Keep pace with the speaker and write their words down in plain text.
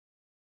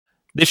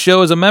This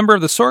show is a member of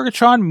the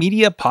Sorgatron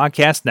Media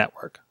Podcast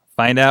Network.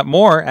 Find out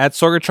more at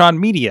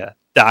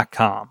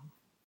sorgatronmedia.com.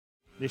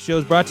 This show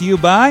is brought to you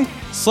by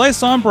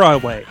Slice on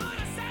Broadway.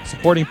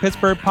 Supporting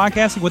Pittsburgh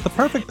podcasting with the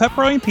perfect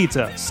pepperoni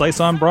pizza,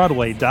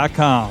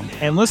 sliceonbroadway.com.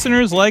 And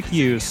listeners like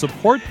you,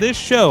 support this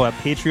show at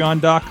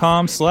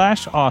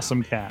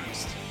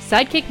patreon.com/awesomecast.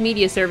 Sidekick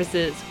Media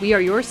Services. We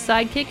are your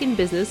sidekick in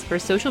business for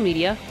social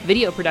media,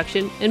 video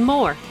production, and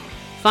more.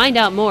 Find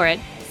out more at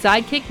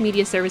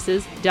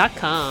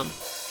sidekickmediaservices.com.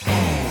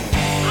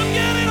 I'm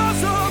getting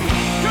awesome,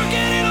 you're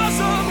getting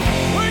awesome,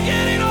 we're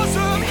getting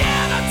awesome,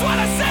 yeah, that's what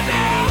I said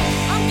now.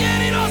 I'm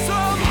getting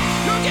awesome,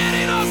 you're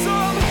getting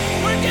awesome,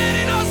 we're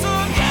getting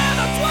awesome, yeah,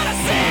 that's what I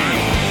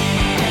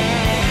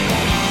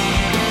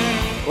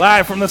said.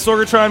 Live from the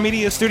Sorgatron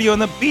Media Studio in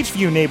the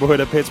Beachview neighborhood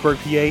of Pittsburgh,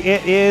 PA,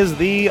 it is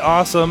the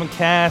Awesome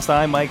Cast.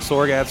 I'm Mike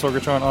Sorg at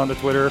Sorgatron on the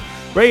Twitter,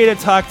 ready to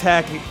talk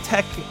tacky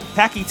tech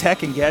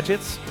and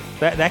gadgets.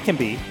 That can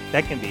be.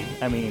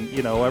 I mean,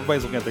 you know,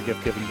 everybody's looking at the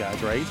gift-giving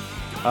guys, right?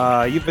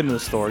 You've been to the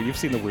store. You've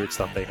seen the weird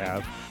stuff they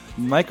have.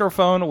 Mouse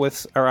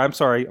with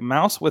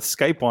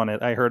Skype on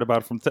it. I heard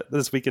about from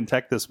This Week in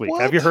Tech this week.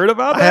 What? Have you heard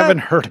about that? I haven't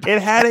heard about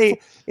it. Had a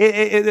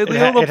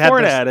little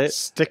port at it.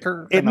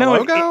 Sticker and a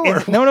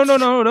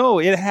logo? No.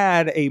 It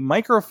had a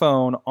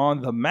microphone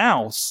on the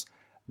mouse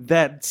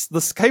that the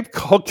Skype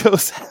call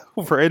goes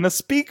over in a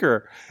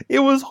speaker. It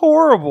was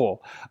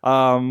horrible.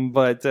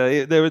 But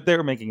they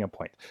were making a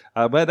point.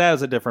 But that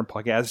was a different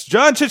podcast.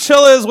 John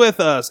Chichilla is with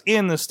us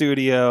in the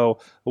studio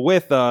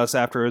with us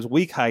after his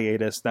week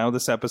hiatus. Now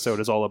this episode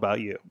is all about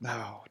you.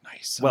 Oh,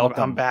 nice.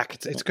 Welcome. I'm back.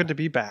 It's good to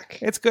be back.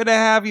 It's good to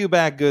have you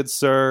back, good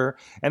sir.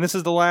 And this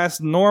is the last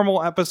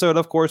normal episode,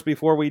 of course,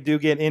 before we do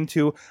get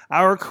into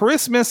our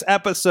Christmas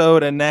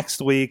episode and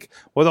next week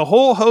with a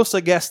whole host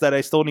of guests that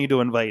I still need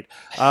to invite.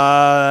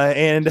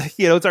 And,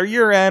 you know, it's our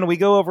year end. We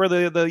go over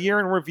the year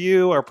in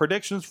review, our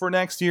predictions for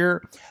next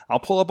year. I'll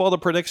pull up all the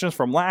predictions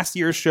from last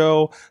year's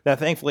show that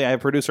thankfully I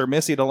have producer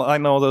Missy to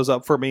line all those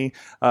up for me,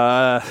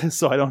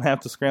 so I don't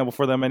have to scramble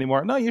for them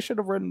anymore. No, you should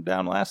have written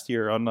down last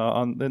year on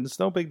it's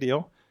no big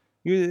deal.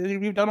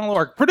 You've done all the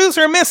work.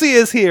 Producer Missy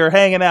is here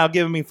hanging out,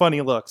 giving me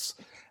funny looks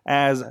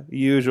as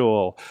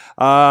usual.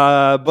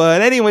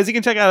 But anyways, you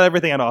can check out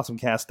everything at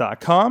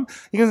awesomecast.com.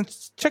 You can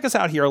check us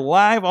out here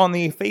live on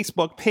the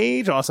Facebook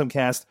page,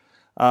 Awesomecast,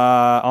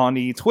 on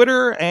the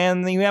Twitter,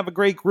 and you have a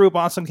great group,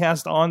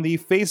 Awesomecast, on the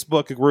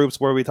Facebook groups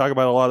where we talk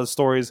about a lot of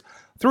stories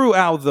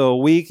throughout the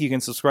week. You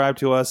can subscribe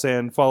to us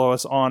and follow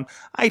us on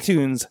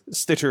iTunes,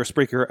 Stitcher,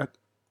 Spreaker,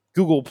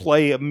 Google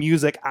Play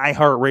Music,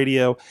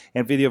 iHeartRadio,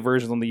 and video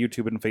versions on the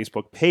YouTube and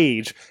Facebook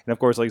page. And of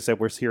course, like I said,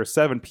 we're here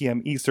 7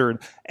 p.m. Eastern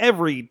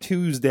every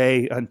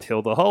Tuesday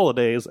until the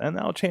holidays, and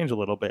that'll change a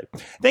little bit.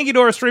 Thank you to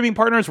our streaming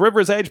partners,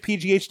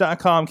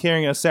 RiversEdgePGH.com,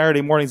 carrying us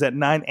Saturday mornings at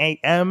 9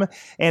 a.m.,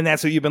 and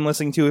that's what you've been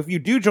listening to. If you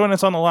do join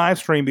us on the live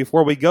stream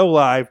before we go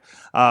live,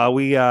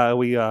 we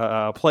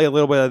play a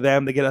little bit of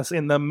them to get us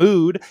in the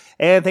mood.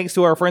 And thanks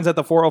to our friends at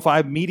the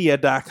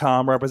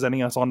 405media.com,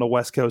 representing us on the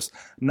West Coast,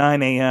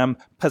 9 a.m.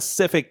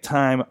 Pacific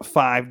time,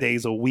 5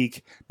 days a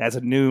week. That's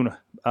at noon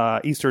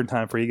Eastern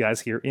time for you guys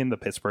here in the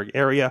Pittsburgh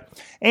area.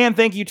 And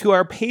thank you to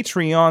our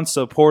Patreon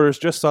supporters.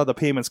 Just saw the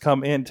payments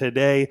come in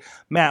today.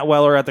 Matt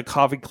Weller at the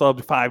Coffee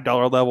Club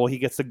 $5 level. He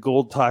gets the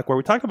Gold Talk, where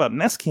we talk about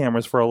Nest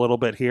cameras for a little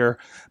bit here.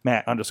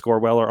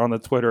 Matt_Weller on the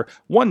Twitter.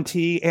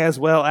 1T, as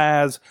well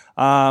as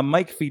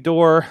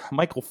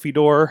Michael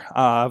Fedor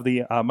of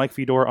the Mike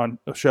Fedor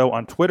show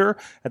on Twitter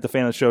at the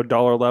Fan of the Show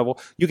 $1 level.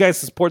 You guys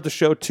support the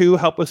show too.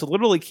 Help us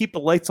literally keep the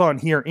lights on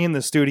here in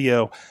the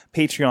studio.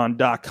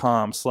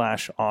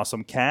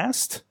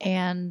 Patreon.com/awesomecast.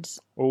 And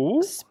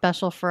Ooh.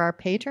 special for our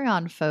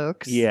Patreon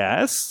folks.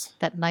 Yes.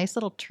 That nice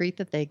little treat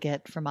that they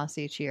get from us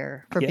each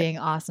year for being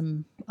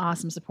awesome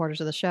supporters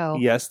of the show.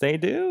 Yes, they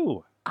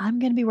do. I'm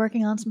going to be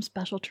working on some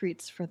special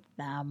treats for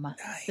them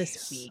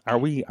this week. Are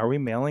we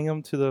mailing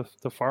them to the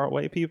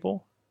faraway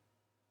people?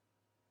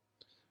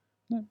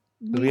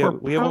 We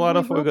have a lot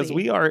of because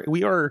we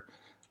are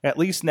at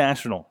least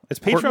national. It's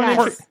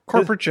Patreon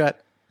corporate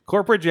jet.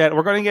 Corporate jet.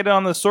 We're going to get it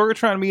on the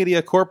Sorgatron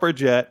Media corporate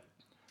jet,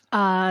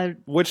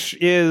 which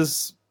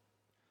is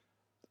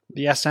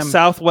the SM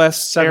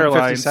Southwest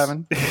Airlines.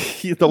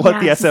 757.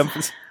 The SM.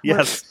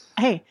 Yes.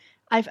 Hey,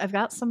 I've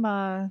got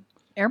some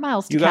air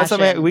miles to you got cash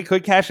some. in. We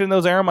could cash in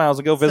those air miles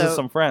and go visit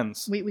some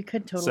friends. We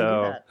could totally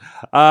do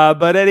that.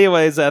 But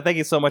anyways, thank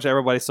you so much,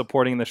 everybody,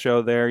 supporting the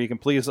show there. You can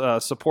please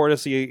support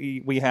us.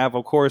 We have,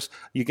 of course,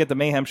 you get the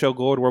Mayhem Show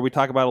Gold, where we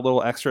talk about a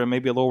little extra,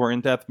 maybe a little more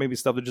in-depth, maybe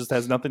stuff that just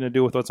has nothing to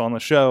do with what's on the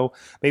show.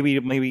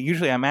 Maybe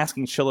usually I'm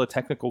asking Chilla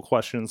technical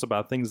questions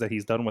about things that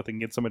he's done with and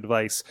get some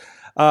advice.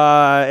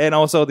 And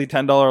also the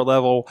 $10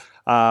 level,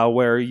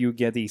 where you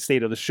get the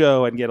state of the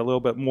show and get a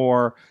little bit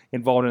more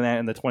involved in that,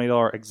 and the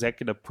 $20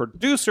 executive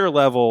producer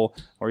level,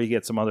 where you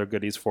get some other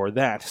goodies for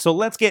that. So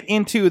let's get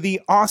into the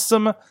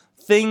awesome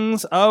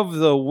things of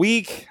the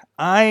week.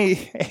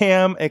 I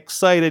am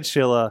excited,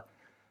 Chilla,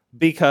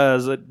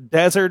 because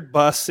Desert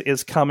Bus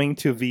is coming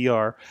to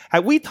VR.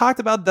 Have we talked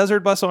about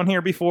Desert Bus on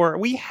here before?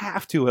 We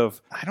have to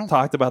have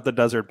talked about the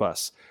Desert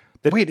Bus.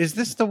 Wait, is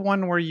this the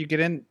one where you get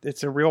in?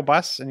 It's a real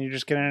bus, and you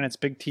just get in, and it's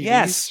big TVs.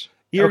 Yes.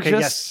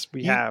 Yes,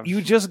 we you, have.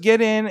 You just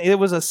get in. It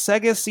was a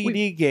Sega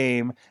CD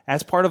game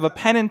as part of a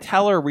Penn and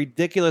Teller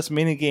ridiculous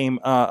minigame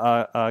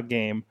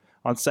game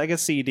on Sega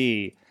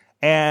CD,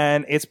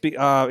 and it's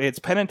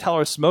Penn and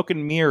Teller Smoke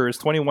and Mirrors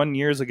 21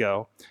 years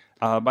ago.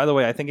 By the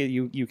way, I think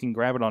you can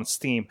grab it on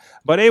Steam.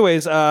 But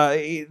anyways,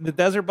 the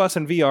Desert Bus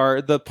in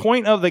VR. The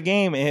point of the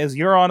game is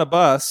you're on a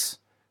bus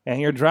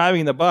and you're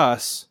driving the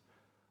bus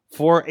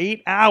for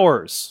 8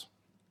 hours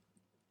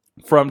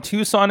from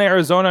Tucson,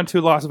 Arizona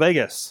to Las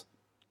Vegas.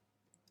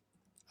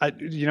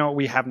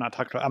 We have not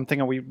talked about. I'm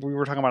thinking we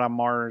were talking about on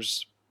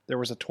Mars. There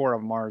was a tour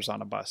of Mars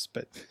on a bus,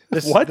 but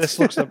this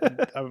looks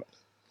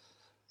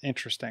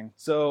interesting.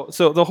 So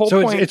the whole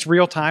point. It's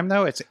real time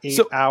though. It's 8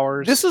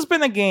 hours. This has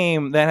been a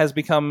game that has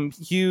become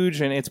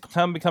huge and it's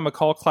become a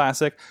cult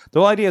classic.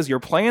 The whole idea is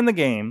you're playing the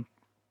game,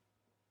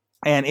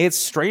 and it's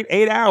straight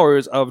 8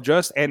 hours of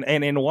just and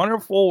in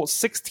wonderful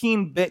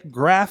 16-bit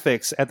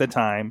graphics at the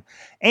time,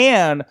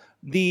 and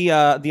the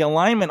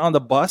alignment on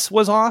the bus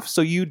was off,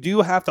 so you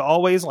do have to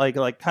always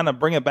like kind of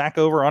bring it back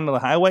over onto the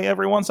highway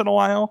every once in a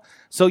while.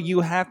 So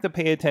you have to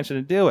pay attention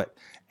to do it.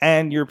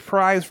 And your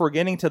prize for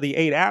getting to the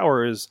 8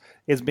 hours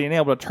is being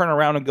able to turn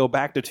around and go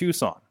back to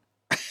Tucson.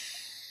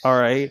 All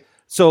right.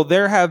 So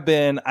there have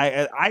been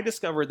I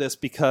discovered this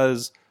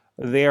because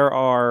there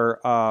are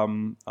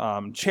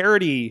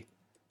charity.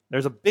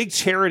 There's a big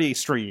charity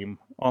stream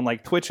on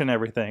like Twitch and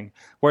everything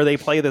where they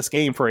play this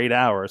game for 8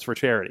 hours for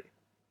charity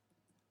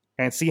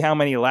and see how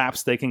many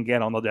laps they can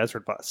get on the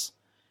desert bus.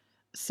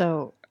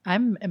 So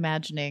I'm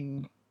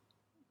imagining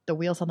the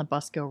wheels on the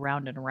bus go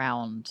round and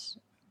round.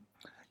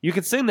 You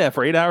could sing that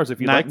for 8 hours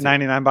if you'd like to.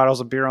 99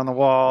 bottles of beer on the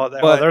wall.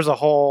 But there's a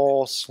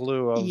whole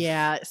slew of...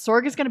 Yeah,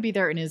 Sorg is going to be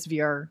there in his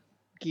VR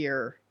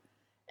gear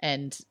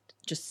and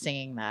just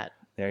singing that.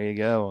 There you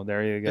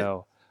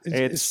go.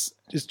 Is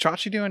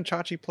Chachi doing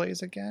Chachi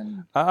Plays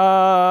again?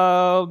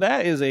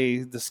 That is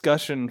a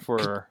discussion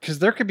for... Because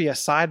there could be a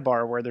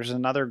sidebar where there's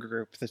another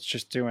group that's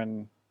just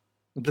doing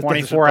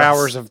 24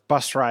 hours of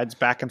bus rides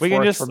back and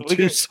forth from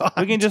Tucson.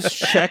 We can just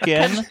check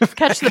in.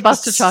 Catch the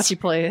bus to Chachi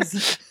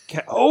Plays.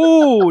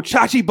 Oh,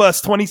 Chachi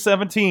Bus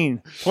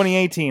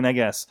 2018, I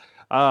guess.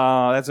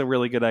 That's a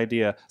really good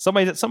idea.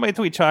 Somebody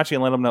tweet Chachi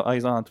and let him know. Oh,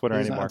 he's not on Twitter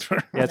anymore. Yeah,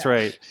 that's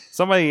right.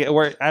 Somebody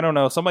plurk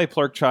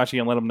Chachi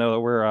and let him know that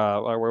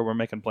we're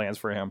making plans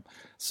for him.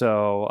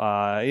 So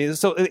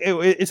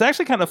it's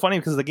actually kind of funny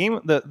because the game,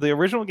 the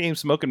original game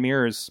Smoke and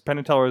Mirrors, Penn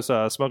and Teller's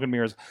Smoke and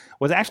Mirrors,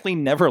 was actually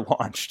never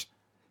launched.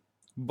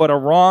 But a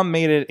ROM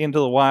made it into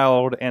the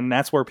wild, and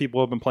that's where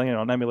people have been playing it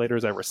on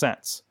emulators ever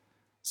since.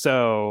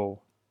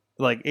 So,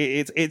 like,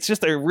 it's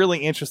just a really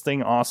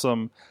interesting,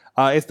 awesome.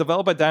 It's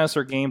developed by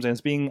Dinosaur Games, and it's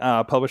being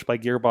published by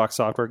Gearbox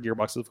Software.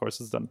 Gearbox, of course,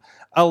 has done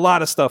a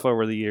lot of stuff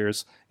over the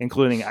years,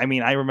 including,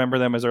 I remember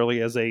them as early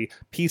as a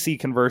PC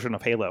conversion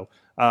of Halo.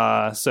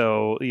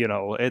 So,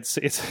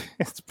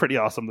 it's pretty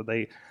awesome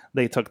that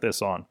they took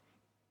this on.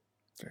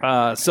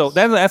 So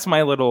that's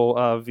my little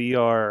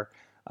VR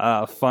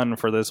fun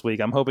for this week.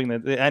 I'm hoping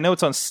that I know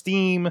it's on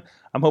Steam.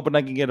 I'm hoping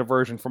I can get a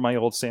version for my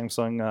old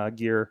Samsung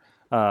gear,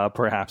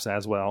 perhaps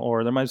as well,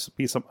 or there might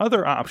be some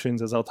other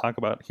options as I'll talk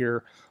about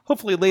here,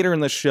 hopefully later in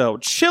the show.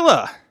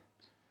 Chilla,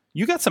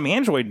 you got some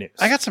Android news.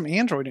 I got some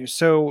Android news.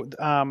 So,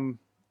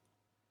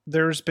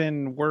 there's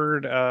been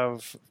word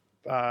of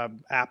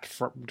app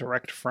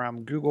direct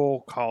from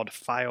Google called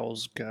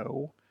Files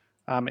Go.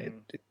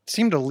 It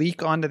seemed to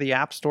leak onto the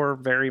App Store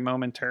very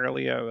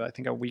momentarily. I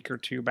think a week or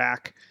two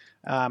back.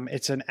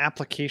 It's an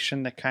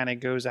application that kind of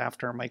goes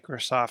after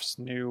Microsoft's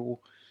new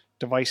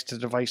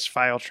device-to-device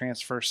file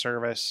transfer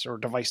service or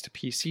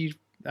device-to-PC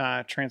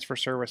transfer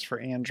service for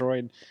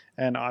Android,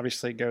 and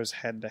obviously goes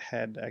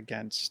head-to-head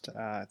against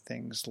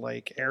things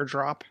like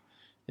AirDrop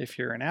if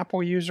you're an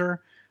Apple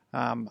user.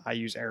 I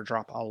use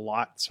AirDrop a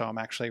lot, so I'm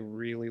actually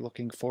really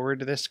looking forward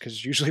to this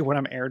because usually what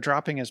I'm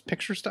AirDropping is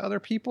pictures to other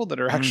people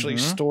that are actually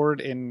stored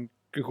in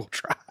Google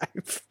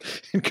Drive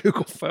and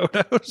Google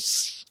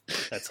Photos.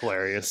 That's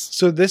hilarious.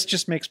 So this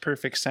just makes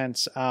perfect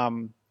sense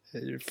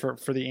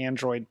for the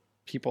Android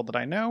people that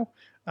I know.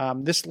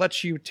 This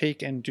lets you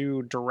take and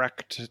do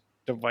direct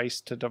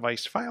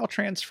device-to-device file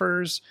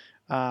transfers.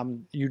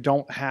 You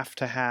don't have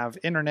to have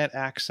internet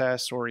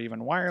access or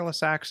even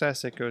wireless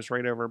access. It goes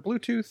right over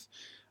Bluetooth.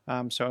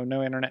 So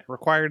no internet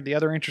required. The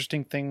other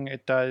interesting thing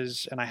it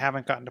does, and I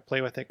haven't gotten to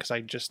play with it because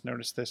I just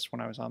noticed this when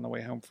I was on the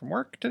way home from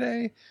work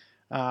today,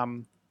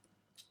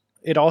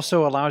 it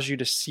also allows you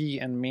to see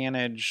and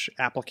manage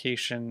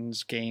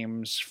applications,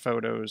 games,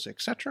 photos,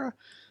 etc.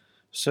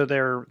 So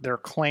they're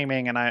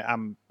claiming, and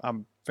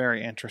I'm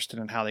very interested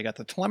in how they got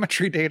the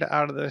telemetry data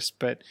out of this,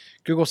 but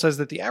Google says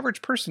that the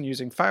average person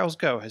using Files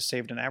Go has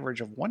saved an average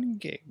of 1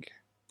 gig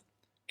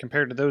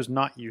compared to those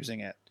not using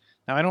it.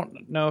 Now, I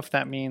don't know if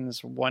that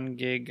means 1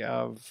 gig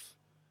of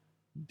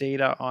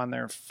data on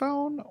their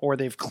phone, or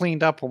they've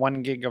cleaned up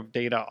 1 gig of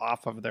data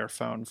off of their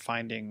phone,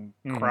 finding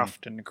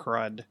cruft and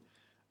crud.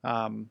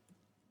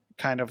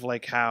 Kind of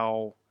like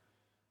how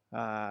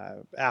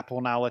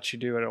Apple now lets you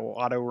do it. It will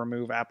auto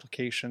remove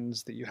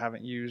applications that you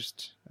haven't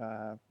used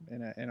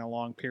in a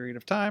long period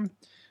of time.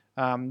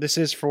 This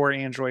is for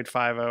Android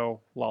 5.0,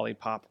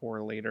 Lollipop,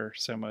 or later.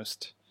 So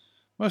most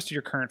of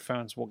your current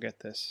phones will get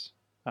this,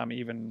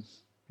 even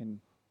in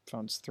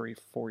phones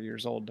 3-4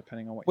 years old,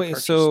 depending on what you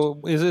purchased.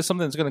 So is this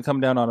something that's going to come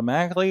down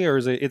automatically, or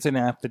is it's an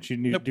app that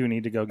you do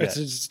need to go get?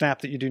 It's an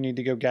app that you do need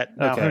to go get.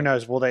 Now, Okay. who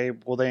knows? Will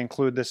they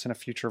include this in a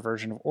future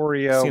version of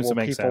Oreo? Seems to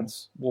make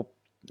sense.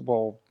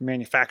 Will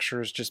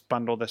manufacturers just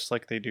bundle this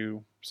like they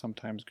do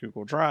sometimes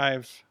Google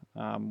Drive?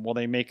 Will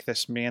they make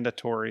this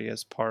mandatory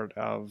as part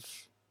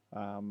of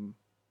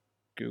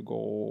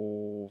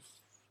Google?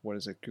 What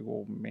is it?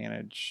 Google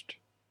managed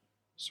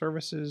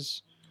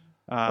services.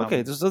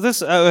 Okay,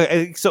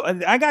 so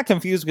I got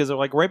confused because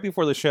like right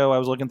before the show, I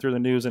was looking through the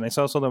news and I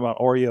saw something about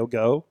Oreo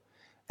Go,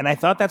 and I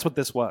thought that's what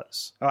this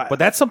was, but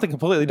that's something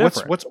completely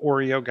different. What's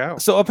Oreo Go?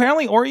 So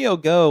apparently, Oreo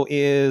Go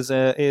is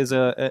an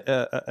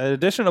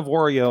addition of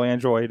Oreo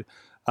Android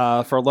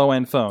for low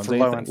end phones,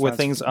 with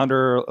things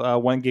under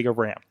 1 gig of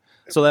RAM.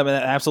 So that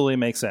absolutely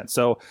makes sense.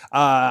 So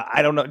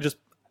I don't know, just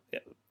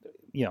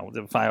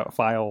the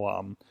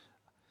file.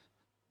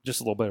 Just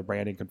a little bit of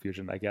branding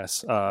confusion, I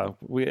guess.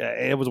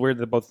 It was weird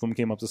that both of them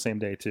came up the same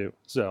day too.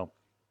 So,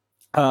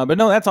 but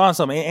no, that's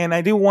awesome. And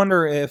I do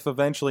wonder if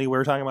eventually, we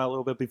were talking about a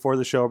little bit before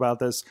the show about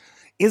this.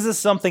 Is this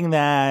something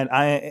that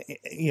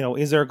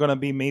is there going to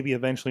be maybe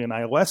eventually an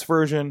iOS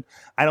version?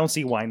 I don't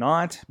see why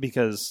not,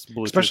 because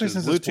Bluetooth especially is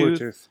since Bluetooth.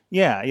 it's Bluetooth.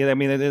 Yeah. I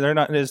mean, they're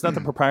not. It's not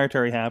the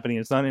proprietary happening.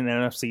 It's not an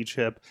NFC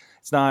chip.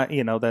 It's not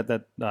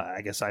that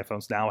I guess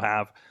iPhones now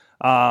have.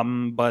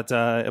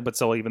 But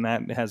still, even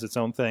that has its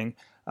own thing.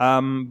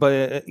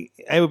 But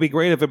it would be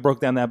great if it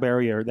broke down that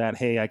barrier that,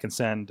 hey, I can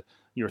send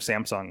your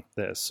Samsung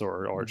this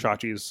or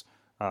Chachi's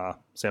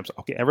Samsung.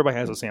 Okay, everybody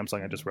has a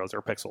Samsung. I just realized they're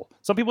a Pixel.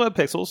 Some people have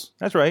Pixels.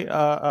 That's right.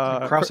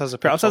 Kraus has a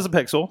Pixel. Kraus has a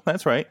Pixel.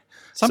 That's right.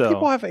 Some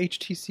people have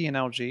HTC and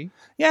LG.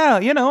 Yeah,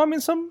 I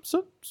mean, some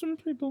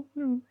people.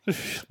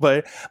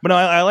 But no,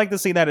 I like to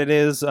see that it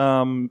is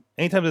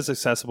anytime it's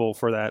accessible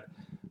for that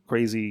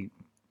crazy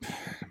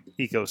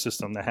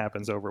ecosystem that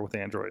happens over with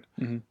Android.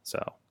 Mm-hmm.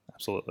 So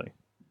absolutely.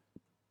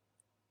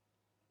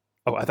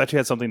 Oh, I thought you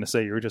had something to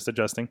say. You were just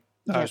adjusting.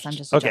 Yes, I'm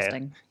just okay.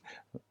 adjusting.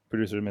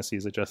 Producer Missy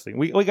is adjusting.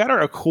 We got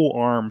her a cool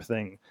arm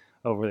thing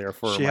over there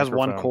for. She has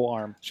one cool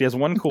arm. She has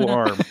one cool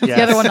arm. Yes.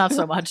 The other one not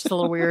so much. It's a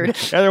little weird.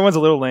 The other one's a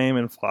little lame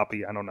and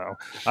floppy. I don't know.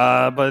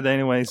 But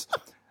anyways,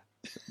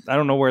 I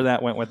don't know where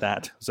that went with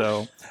that.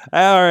 So,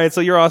 all right. So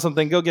your awesome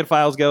thing. Go get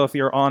Files Go if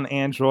you're on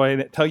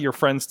Android. Tell your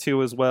friends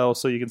too as well,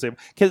 so you can save.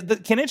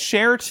 Can it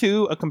share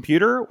to a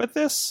computer with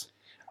this?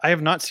 I have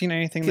not seen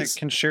anything that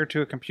can share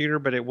to a computer,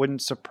 but it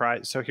wouldn't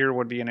surprise. So here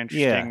would be an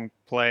interesting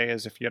play: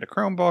 is if you had a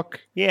Chromebook,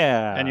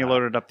 and you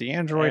loaded up the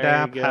Android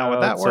app. How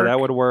would that work? So that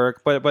would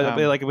work. But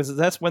like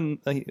that's when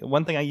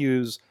one thing I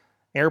use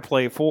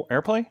AirDrop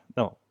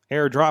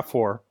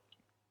for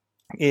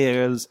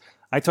is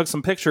I took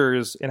some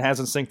pictures. It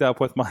hasn't synced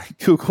up with my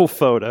Google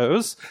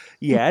Photos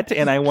yet,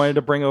 and I wanted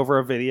to bring over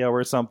a video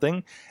or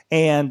something.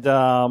 And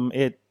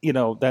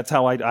that's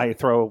how I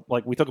throw.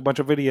 Like, we took a bunch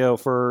of video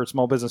for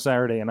Small Business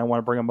Saturday, and I want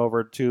to bring them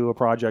over to a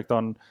project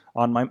on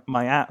my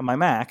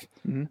Mac.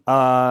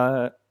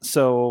 Mm-hmm.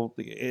 So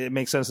it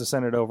makes sense to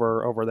send it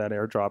over that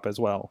AirDrop as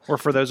well. Or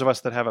for those of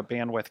us that have a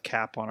bandwidth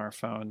cap on our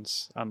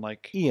phones,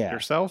 unlike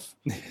yourself,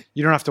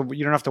 you don't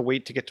have to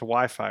wait to get to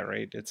Wi-Fi,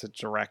 right? It's a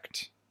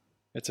direct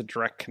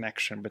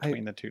connection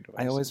between the two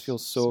devices. I always feel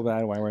so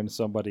bad when I run into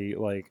somebody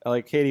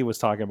like Katie was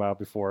talking about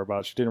before,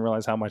 about she didn't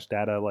realize how much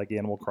data like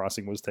Animal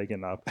Crossing was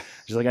taking up.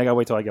 She's like, I gotta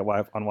wait till I get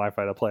on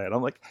Wi-Fi to play it.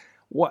 I'm like,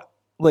 what?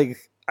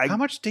 Like, how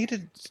much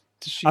data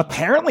does she?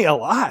 Apparently a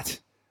lot.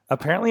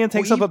 Apparently it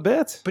takes up a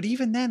bit. But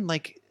even then,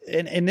 like,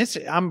 and this,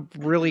 I'm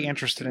really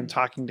interested in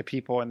talking to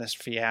people in this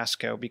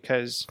fiasco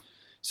because,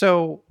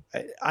 so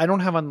I don't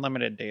have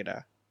unlimited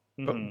data,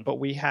 but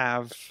we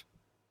have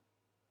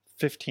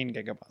 15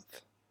 gig a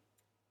month.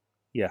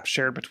 Yeah,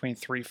 shared between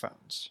 3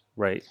 phones.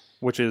 Right,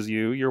 which is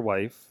you, your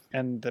wife,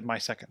 and my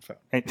second phone,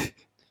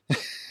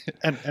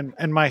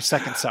 and my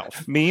second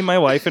self. Me, my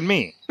wife, and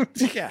me.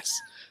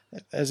 Yes,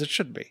 as it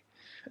should be.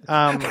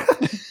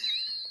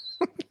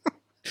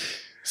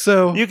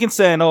 So you can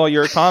send all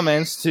your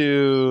comments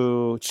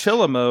to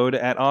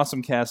Chillamode at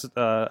awesomecast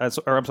at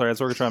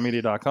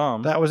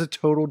sorgatronmedia.com. That was a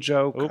total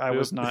joke. I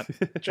was not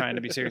trying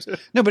to be serious.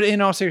 No, but in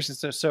all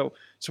seriousness, so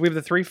we have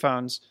the 3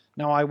 phones.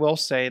 Now I will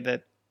say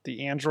that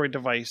the Android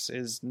device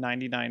is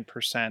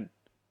 99%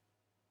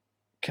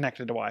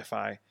 connected to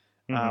Wi-Fi.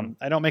 Mm-hmm.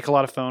 I don't make a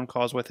lot of phone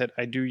calls with it.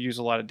 I do use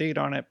a lot of data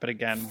on it, but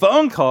again,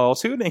 phone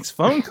calls. Who makes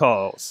phone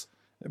calls?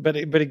 But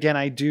again,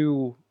 I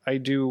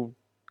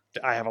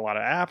have a lot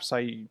of apps.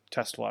 I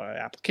test a lot of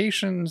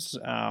applications,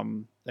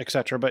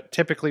 etc. But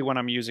typically, when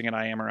I'm using it,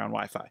 I am around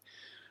Wi-Fi.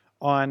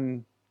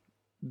 On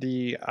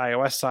the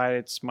iOS side,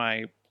 it's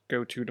my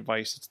go-to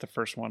device. It's the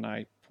first one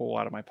I pull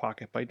out of my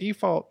pocket by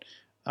default.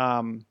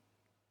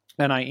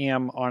 And I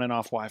am on and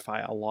off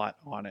Wi-Fi a lot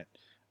on it.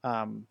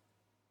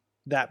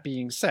 That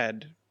being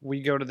said,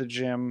 we go to the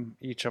gym,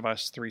 each of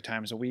us 3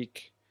 times a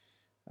week.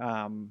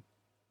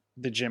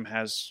 The gym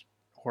has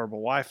horrible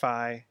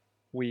Wi-Fi.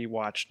 We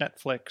watch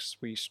Netflix.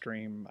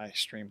 I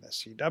stream the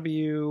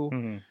CW.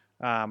 Mhm.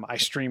 I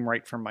stream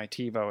right from my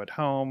TiVo at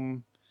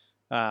home,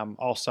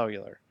 all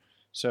cellular.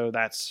 So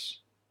that's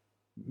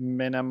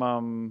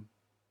minimum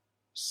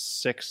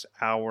 6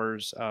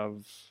 hours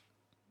of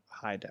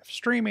high def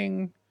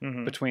streaming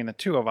Mhm. between the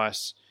two of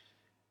us.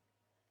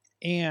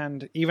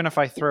 And even if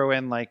I throw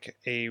in like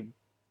a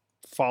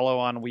follow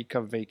on week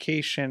of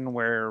vacation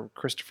where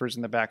Christopher's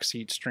in the back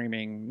seat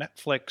streaming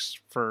Netflix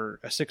for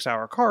a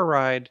 6-hour car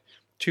ride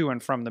to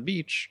and from the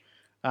beach,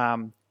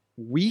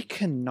 we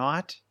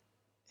cannot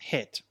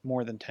hit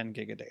more than 10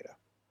 gig of data.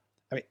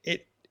 I mean,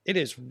 it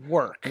is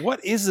work.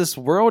 What is this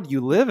world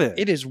you live in?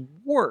 It is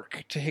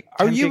work to hit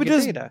 10 Are you gig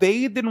just of data.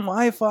 bathed in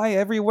Wi-Fi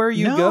everywhere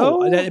you No,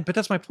 go? but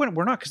that's my point.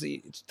 We're not, because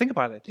think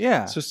about it.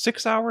 Yeah. So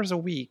 6 hours a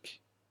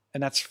week,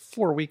 and that's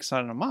 4 weeks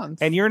out of a month.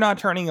 And you're not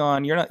turning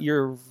on.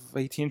 You're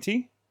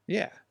AT&T,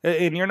 yeah.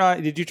 and you're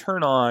not. Did you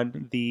turn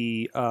on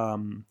the?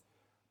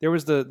 There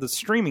was the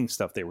streaming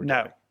stuff they were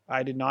No, doing.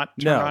 I did not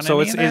turn No, on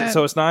so any of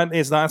that.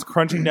 it's not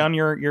crunching down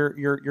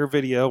your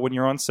video when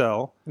you're on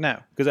cell, No.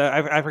 because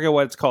I forget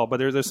what it's called, but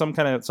there's some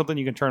kind of something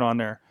you can turn on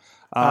there.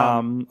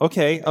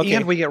 Okay.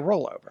 And we get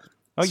rollover.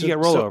 Oh, you get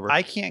rollover. So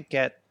I can't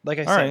get, like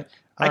I All said, right.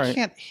 All I right.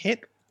 can't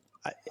hit.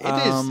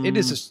 It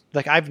is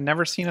like I've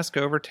never seen us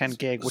go over 10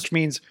 gig, which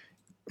means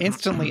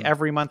instantly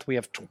every month we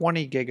have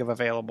 20 gig of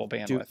available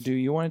bandwidth. Do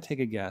you want to take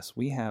a guess?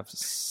 We have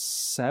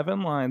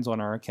 7 lines on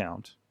our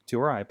account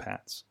to our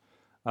iPads.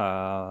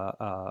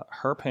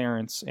 Her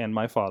parents and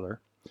my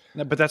father.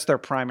 No, but that's their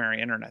primary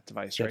internet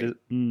device, That right? is-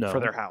 no, For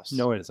their house.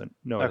 No, it isn't.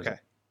 No, it Okay. isn't.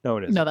 No,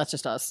 it isn't. No, that's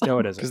just us. No,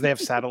 it isn't. Because they have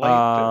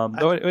satellite.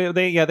 but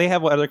They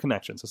have other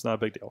connections. It's not a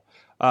big deal.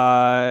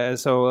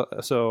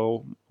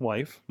 So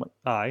wife,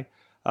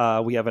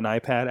 we have an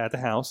iPad at the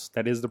house.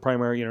 That is the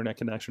primary internet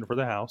connection for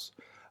the house.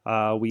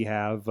 We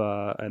have,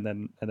 and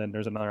then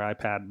there's another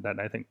iPad that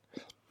I think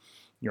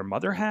your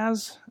mother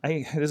has.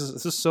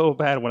 This is so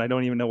bad when I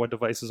don't even know what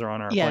devices are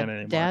on our plan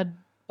anymore. Dad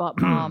bought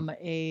Mom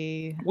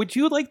a. Would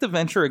you like to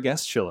venture a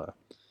guess, Chilla?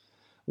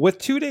 With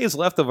 2 days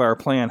left of our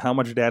plan, how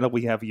much data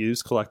we have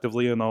used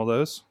collectively in all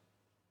those?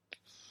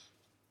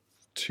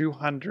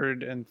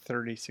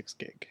 236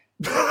 gig.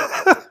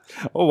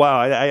 Oh, wow.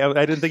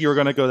 I didn't think you were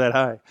going to go that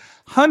high.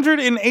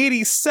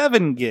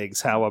 187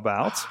 gigs, how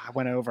about? I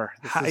went over.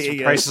 This Hi- is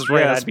yes, Price is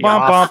Right. yes. I'd be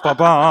Bum, off. bum, bum,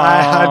 bum,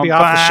 I'd be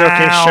off the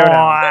Showcase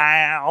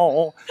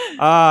Showdown.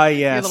 Yes.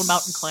 Your little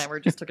mountain climber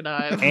just took a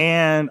dive.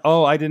 And,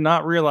 I did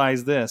not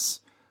realize this.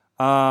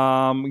 You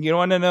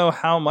want to know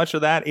how much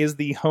of that is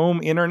the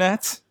home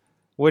internet?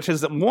 Which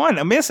is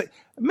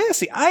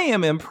Missy, I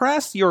am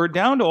impressed. You're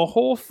down to a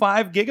whole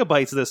 5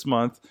 gigabytes this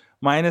month,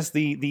 minus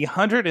the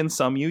 100 and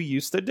some you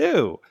used to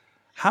do.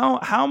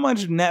 How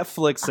much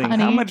Netflixing, how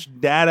Honey, much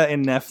data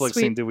in Netflixing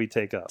sweet- do we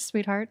take up?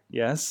 Sweetheart,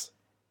 Yes,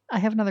 I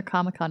have another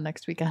Comic-Con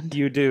next weekend.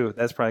 you do.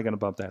 That's probably going to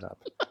bump that up.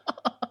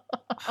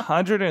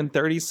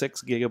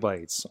 136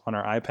 gigabytes on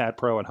our iPad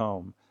Pro at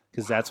home,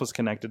 because that's what's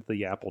connected to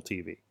the Apple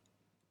TV.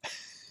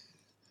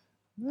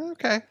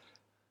 Okay.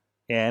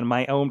 And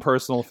my own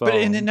personal phone. But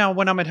and now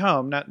when I'm at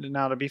home,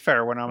 now to be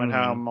fair, when I'm at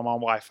Mhm. home, I'm on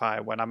Wi-Fi.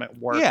 When I'm at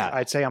work, Yeah.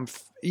 I'd say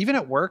even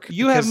at work.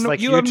 you have because, like,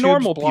 you have YouTube's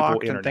normal people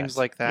blocked internet. and things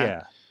like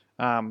that.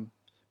 Yeah.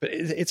 But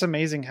it's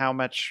amazing how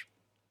much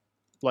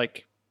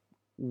like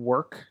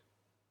work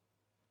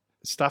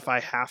stuff I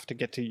have to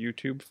get to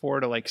YouTube for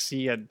to like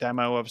see a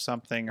demo of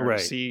something or Right.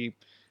 to see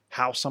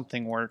how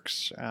something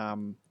works.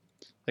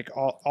 Like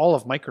all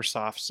of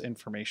Microsoft's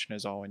information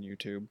is all in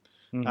YouTube.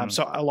 Mhm.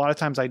 So a lot of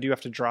times I do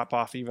have to drop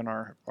off even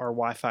our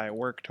Wi-Fi at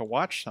work to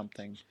watch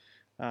something.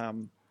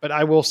 But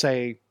I will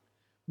say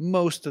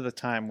most of the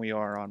time we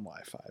are on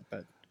Wi-Fi.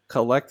 But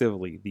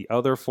Collectively, the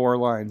other 4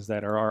 lines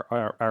that are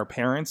our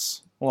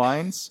parents'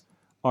 lines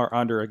are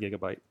under a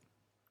gigabyte.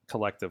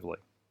 Collectively,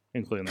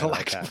 including the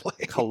Collectively.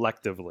 iPad.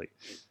 Collectively,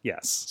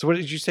 yes, so what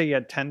did you say? You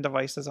had 10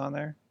 devices on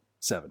there?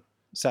 7.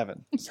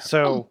 7.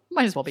 So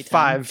Might as well be 10.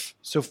 5.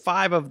 So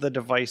 5 of the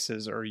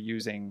devices are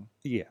using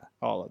Yeah.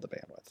 all of the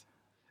bandwidth.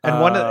 And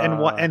one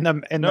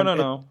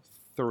No.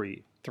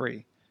 3.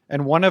 3.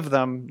 And one of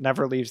them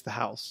never leaves the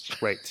house.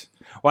 Right.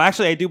 Well,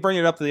 actually, I do bring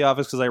it up to the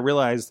office because I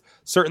realized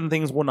certain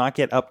things will not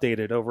get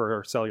updated over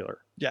our cellular,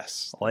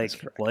 Yes. that's like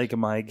correct.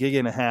 my 1.5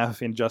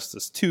 gig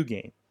Injustice 2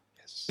 game.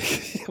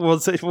 Yes.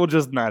 will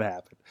just not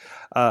happen.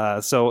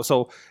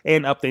 So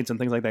and updates and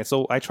things like that.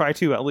 So I try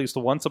to at least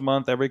once a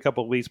month, every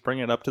couple of weeks, bring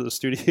it up to the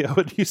studio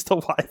and use the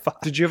Wi-Fi.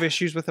 Did you have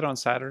issues with it on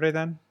Saturday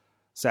then?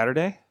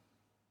 Saturday?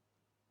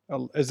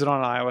 Is it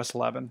on iOS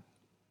 11?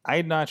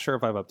 I'm not sure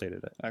if I've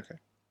updated it. Okay.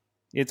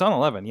 It's on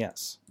 11,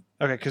 yes.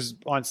 Okay, because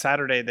on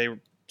Saturday they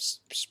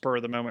spur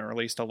of the moment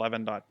released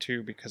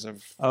 11.2 because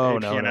of Oh,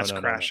 no, APNS no.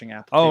 crashing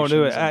Oh,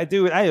 applications.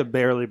 dude, I have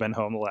barely been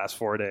home the last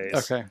 4 days.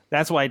 Okay.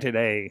 That's why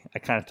today I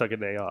kind of took a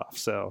day off.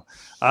 So,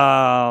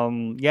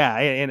 yeah,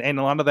 and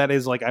a lot of that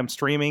is like I'm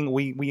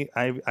streaming.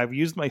 I've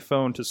used my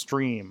phone to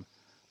stream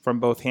from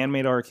both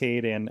Handmade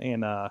Arcade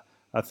and a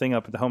thing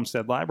up at the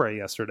Homestead Library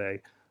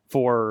yesterday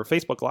for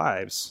Facebook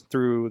Lives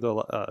through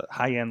the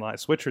high-end live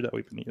switcher that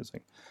we've been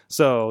using.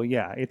 So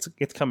yeah, it's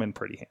come in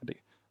pretty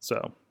handy.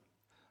 So,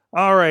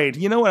 all right,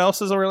 you know what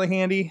else is really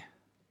handy?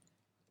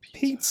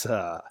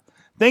 Pizza.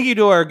 Thank you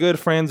to our good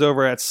friends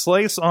over at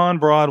Slice on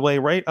Broadway,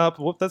 right up.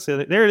 Whoop, that's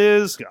it. There it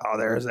is. Oh,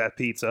 there's that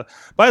pizza.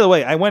 By the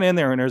way, I went in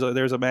there and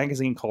there's a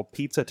magazine called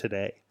Pizza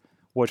Today,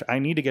 which I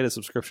need to get a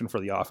subscription for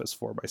The Office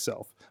for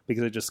myself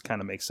because it just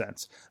kind of makes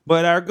sense.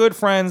 But our good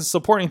friends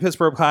supporting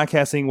Pittsburgh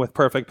podcasting with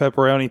Perfect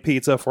Pepperoni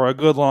Pizza for a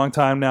good long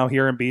time now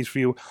here in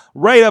Beachview,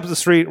 right up the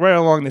street, right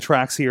along the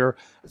tracks here,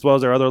 as well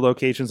as our other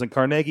locations in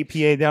Carnegie,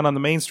 PA, down on the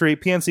Main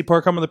Street, PNC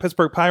Park, home of the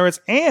Pittsburgh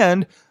Pirates,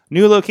 and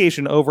new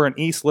location over in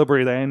East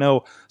Liberty that I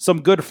know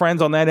some good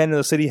friends on that end of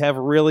the city have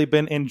really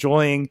been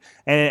enjoying.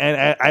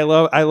 And I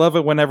love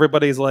it when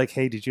everybody's like,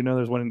 hey, did you know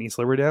there's one in East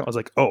Liberty now? I was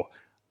like, oh,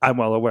 I'm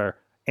well aware.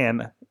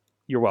 And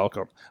you're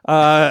welcome.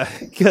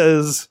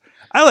 Because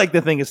I like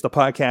to think it's the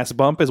podcast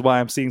bump is why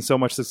I'm seeing so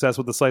much success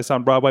with the Slice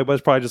on Broadway, but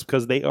it's probably just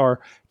because they are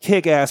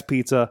kick-ass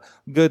pizza,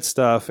 good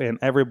stuff, and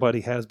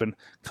everybody has been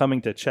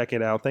coming to check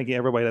it out. Thank you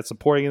everybody that's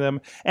supporting them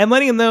and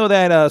letting them know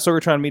that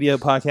Sorgatron Media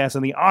Podcast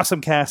and the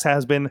Awesome Cast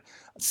has been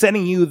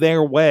sending you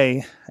their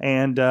way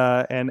and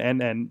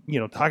you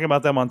know, talking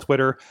about them on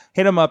Twitter.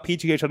 Hit them up,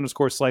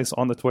 PGH_Slice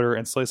on the Twitter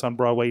and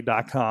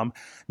sliceonbroadway.com.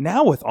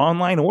 Now with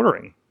online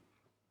ordering.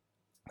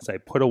 As I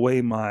put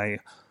away my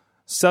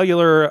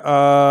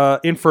cellular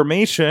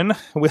information,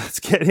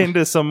 let's get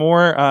into some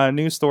more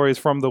news stories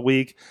from the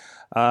week.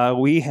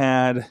 We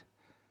had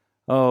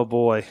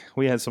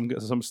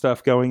some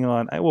stuff going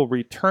on. I will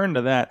return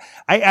to that.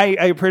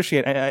 I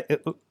appreciate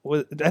it.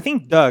 I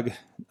think Doug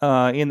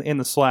in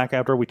the Slack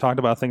after we talked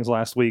about things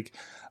last week,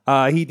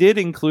 he did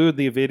include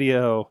the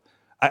video.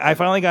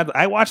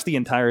 I watched the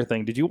entire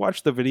thing. Did you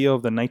watch the video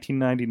of the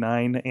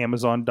 1999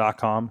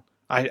 Amazon.com?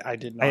 I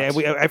did not.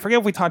 I forget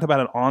if we talked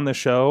about it on the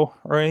show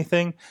or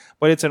anything,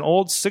 but it's an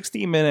old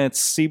 60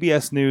 Minutes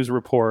CBS News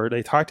report.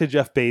 They talked to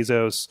Jeff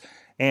Bezos,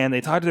 and they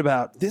talked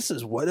about this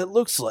is what it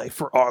looks like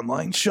for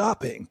online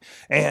shopping,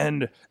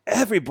 and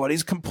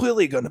everybody's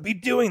completely going to be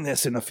doing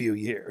this in a few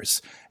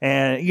years.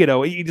 And,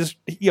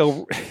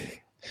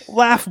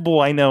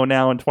 laughable, I know,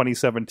 now in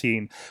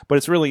 2017, but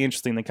it's really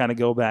interesting to kind of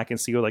go back and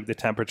see like the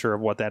temperature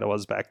of what that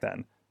was back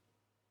then.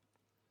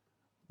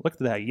 Look at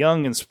that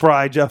young and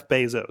spry Jeff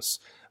Bezos.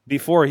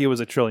 Before he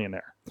was a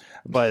trillionaire,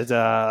 but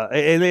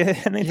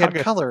he had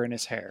color in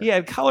his hair. He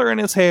had color in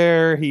his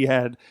hair. He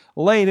had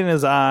light in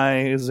his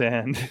eyes,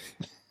 and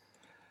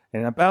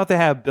about to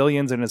have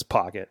billions in his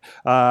pocket.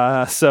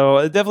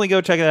 So definitely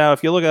go check it out.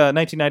 If you look at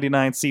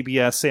 1999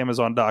 CBS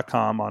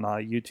Amazon.com on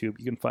YouTube,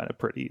 you can find it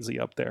pretty easy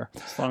up there.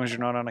 As long as you're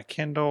not on a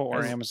Kindle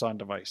or Amazon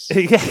device.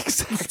 Yeah,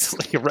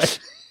 exactly right.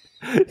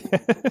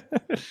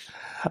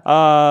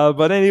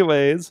 But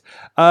anyways,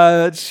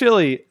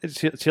 chili.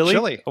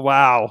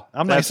 Wow,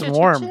 I'm nice and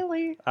warm.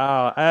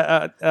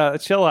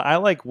 Chilla, I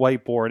like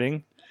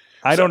whiteboarding.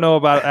 I don't know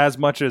about as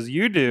much as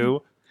you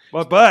do,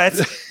 but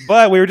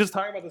we were just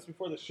talking about this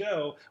before the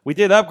show. We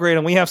did upgrade,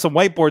 and we have some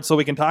whiteboards so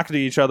we can talk to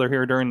each other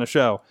here during the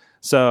show.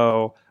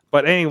 So,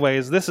 but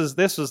anyways, this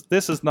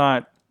is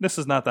not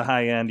the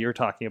high end you're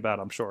talking about,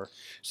 I'm sure.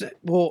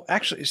 Well,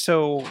 actually,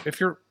 so if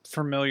you're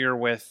familiar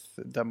with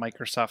the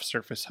Microsoft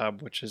Surface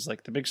Hub, which is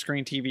like the big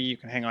screen TV you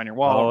can hang on your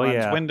wall, it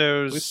runs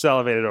Windows. We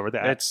salivated over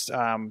that. It's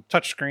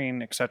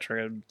touchscreen,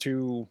 etc.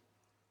 Two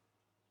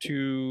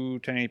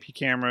 1080p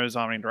cameras,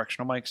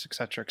 omnidirectional mics,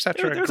 etc.,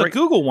 etc. There's a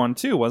Google one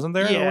too, wasn't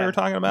there? That we were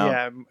talking about.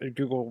 Yeah,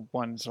 Google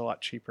one's a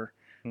lot cheaper.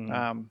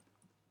 Mm-hmm.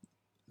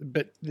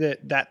 But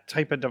that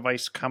type of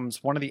device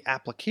comes, one of the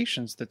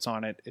applications that's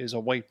on it is a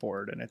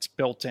whiteboard, and it's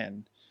built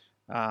in.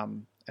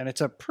 And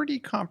it's a pretty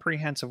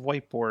comprehensive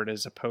whiteboard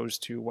as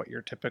opposed to what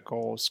your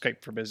typical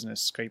Skype for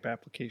Business Skype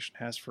application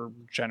has for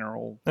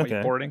general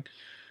whiteboarding.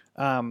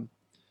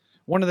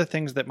 One of the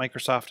things that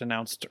Microsoft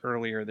announced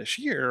earlier this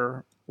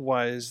year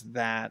was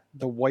that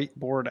the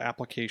whiteboard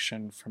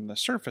application from the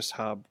Surface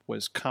Hub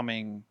was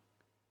coming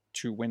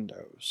to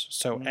Windows.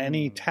 So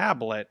any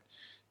tablet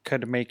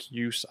could make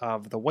use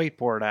of the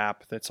whiteboard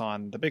app that's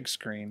on the big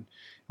screen.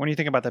 When you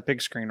think about that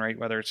big screen, right,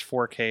 whether it's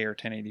 4K or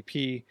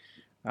 1080p,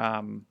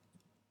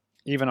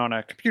 even on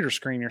a computer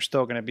screen, you're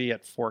still going to be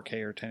at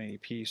 4K or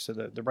 1080p, so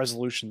the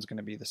resolution is going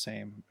to be the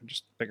same,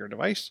 just a bigger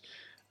device.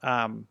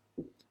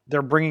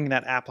 They're bringing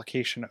that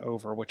application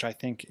over, which I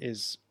think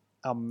is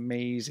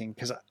amazing,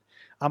 because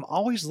I'm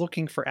always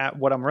looking for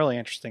what I'm really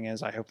interested in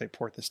is I hope they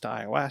port this to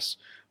iOS.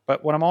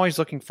 But what I'm always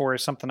looking for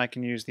is something I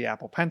can use the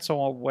Apple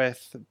Pencil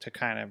with to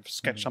kind of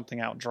sketch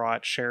something out, draw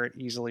it, share it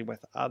easily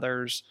with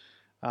others.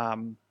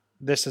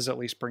 This is at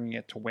least bringing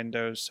it to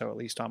Windows. So at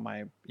least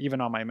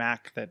even on my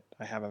Mac that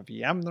I have a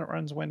VM that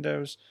runs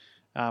Windows,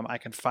 I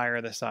can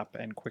fire this up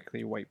and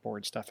quickly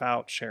whiteboard stuff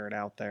out, share it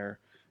out there.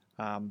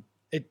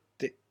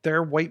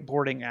 Their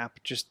whiteboarding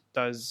app just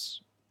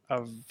does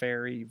a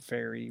very,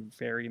 very,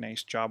 very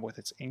nice job with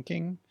its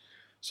inking.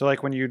 So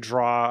like when you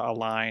draw a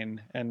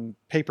line, and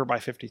Paper by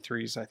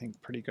 53 is I think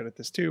pretty good at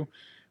this too.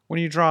 When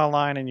you draw a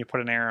line and you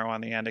put an arrow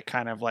on the end, it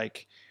kind of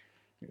like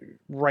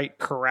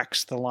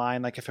corrects the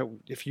line. Like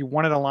if you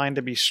wanted a line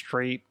to be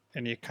straight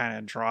and you kind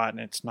of draw it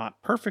and it's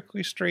not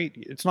perfectly straight,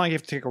 it's not like you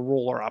have to take a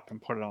ruler up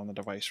and put it on the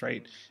device,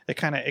 right? It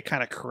kind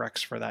of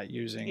corrects for that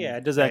using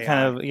does that AI.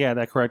 kind of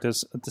that correct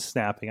as the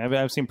snapping.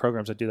 I've seen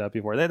programs that do that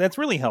before. That's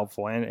really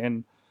helpful,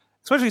 and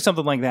especially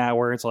something like that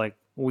where it's like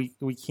we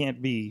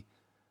can't be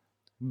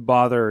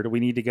bothered. We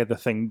need to get the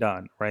thing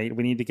done, right?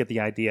 We need to get the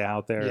idea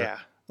out there. Yeah.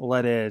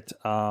 Let it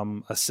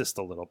assist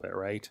a little bit,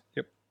 right?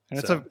 Yep.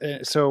 And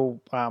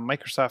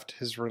Microsoft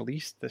has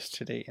released this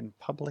today in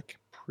public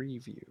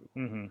preview.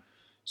 Mm-hmm.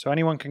 So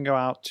anyone can go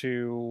out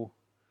to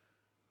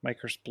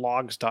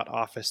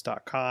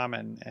microsblogs.office.com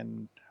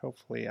and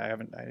hopefully I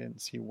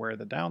didn't see where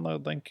the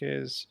download link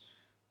is,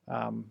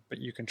 but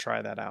you can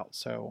try that out.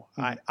 So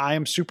I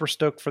am super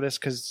stoked for this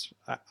because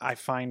I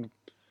find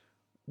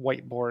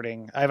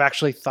whiteboarding. I've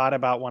actually thought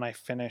about when I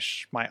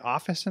finish my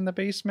office in the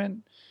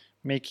basement,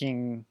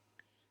 making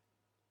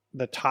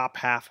the top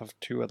half of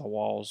 2 of the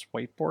walls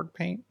whiteboard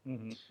paint,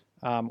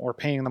 or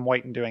painting them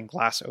white and doing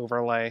glass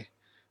overlay.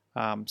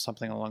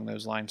 Something along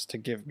those lines to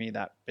give me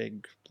that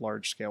big,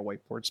 large-scale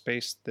whiteboard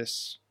space.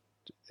 This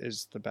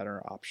is the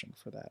better option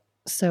for that.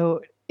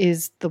 So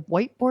is the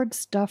whiteboard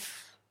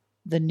stuff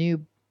the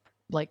new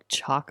like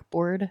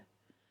chalkboard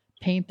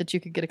paint that you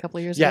could get a couple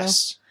of years ago?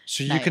 Yes.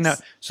 So you can.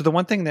 So the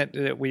one thing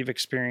that we've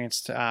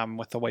experienced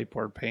with the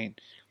whiteboard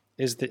paint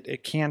is that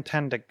it can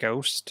tend to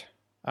ghost.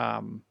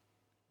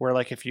 Where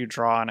like if you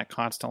draw on it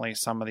constantly,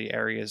 some of the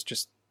areas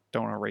just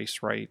don't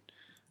erase right.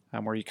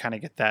 Where you kind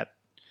of get that.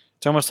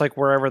 It's almost like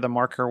wherever the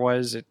marker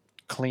was, it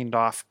cleaned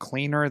off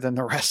cleaner than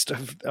the rest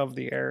of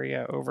the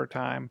area over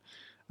time.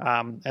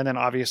 And then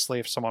obviously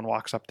if someone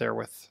walks up there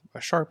with a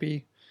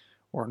Sharpie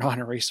or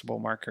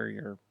non-erasable marker,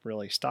 you're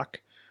really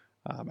stuck.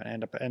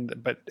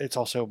 But it's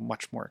also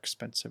much more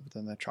expensive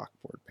than the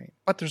chalkboard paint.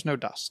 But there's no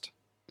dust.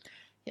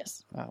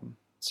 Yes. And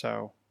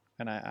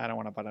I don't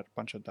want to put a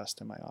bunch of dust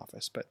in my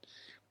office, but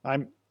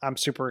I'm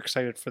super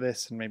excited for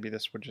this, and maybe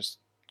this would just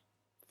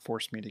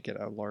force me to get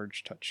a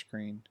large touch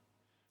screen.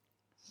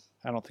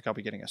 I don't think I'll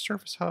be getting a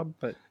Surface Hub,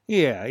 but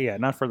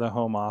not for the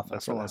home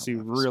office unless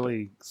you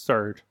really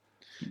start.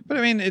 But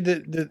I mean,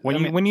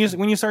 when you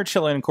start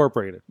Chilla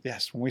Incorporated.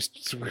 Yes, when we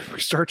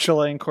start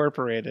Chilla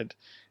Incorporated,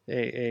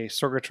 a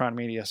Sorgatron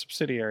Media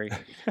subsidiary,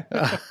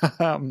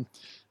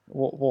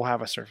 we'll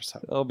have a Surface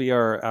Hub. It'll be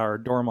our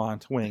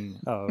Dormont wing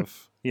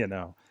of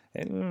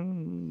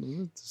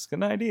it's a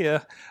good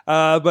idea.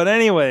 But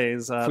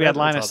anyways, if we had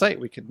line of sight,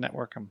 we could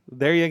network them.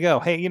 There you go.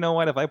 Hey, you know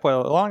what? If I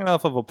put long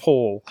enough of a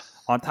pole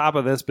on top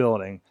of this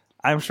building,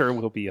 I'm sure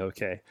we'll be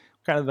okay.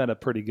 Kind of at a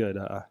pretty good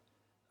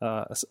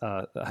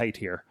height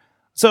here.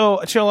 So,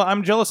 Chilla,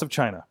 I'm jealous of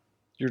China.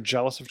 You're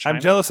jealous of China?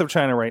 I'm jealous of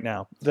China right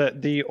now.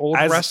 The old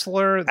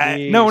wrestler,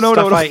 no,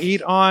 I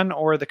eat on,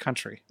 or the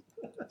country?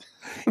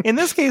 In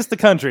this case, the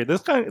country.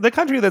 The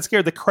country that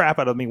scared the crap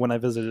out of me when I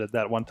visited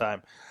that one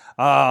time.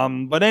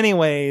 But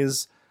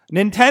anyways,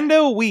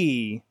 Nintendo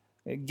Wii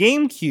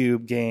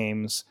GameCube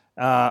games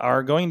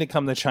are going to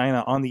come to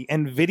China on the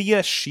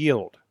NVIDIA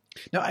Shield.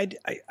 No,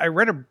 I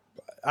read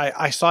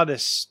I saw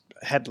this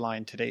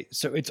headline today.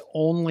 So it's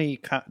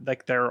only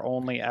like they're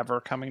only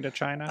ever coming to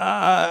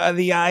China?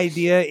 The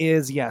idea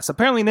is, yes.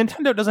 Apparently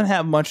Nintendo doesn't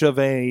have much of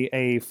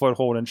a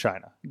foothold in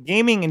China.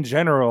 Gaming in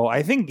general,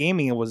 I think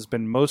gaming has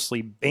been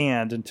mostly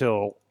banned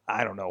until,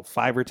 I don't know,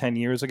 5 or 10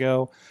 years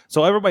ago.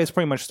 So everybody's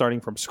pretty much starting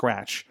from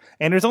scratch.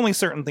 And there's only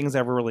certain things that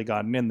have really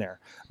gotten in there.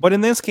 But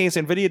in this case,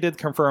 NVIDIA did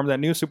confirm that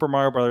new Super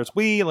Mario Bros.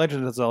 Wii,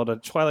 Legend of Zelda,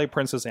 Twilight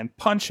Princess, and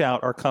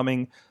Punch-Out are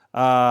coming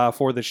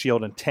for the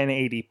Shield in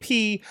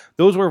 1080p.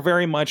 Those were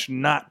very much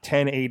not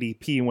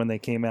 1080p when they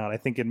came out. I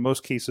think in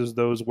most cases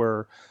those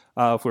were,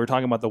 if we were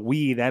talking about the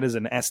Wii, that is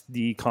an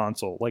SD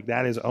console. Like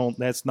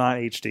that's not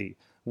HD.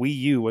 Wii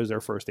U was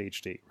their first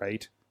HD,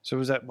 right? So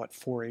was that, what,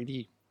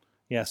 480?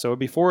 Yeah, so it'd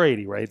be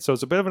 480, right? So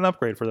it's a bit of an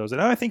upgrade for those.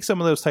 And I think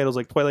some of those titles,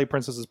 like Twilight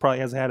Princess, probably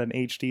has had an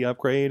HD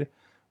upgrade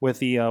with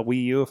the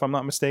Wii U, if I'm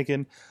not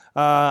mistaken.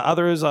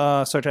 Others,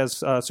 such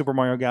as Super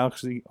Mario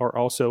Galaxy, are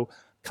also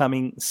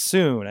coming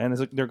soon, and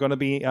they're going to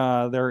be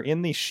they're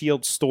in the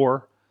Shield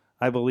store,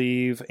 I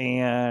believe,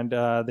 and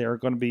they're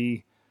going to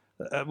be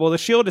the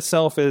Shield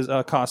itself is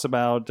costs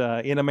about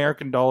in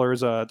American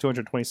dollars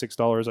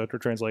 $226 after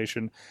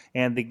translation,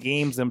 and the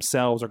games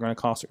themselves are going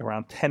to cost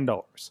around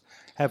 $10.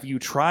 Have you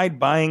tried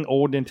buying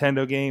old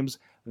Nintendo games?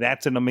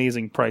 That's an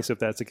amazing price if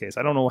that's the case.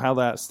 I don't know how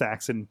that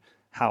stacks and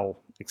how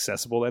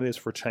accessible that is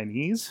for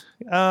Chinese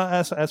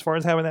as far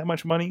as having that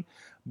much money,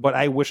 but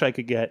I wish I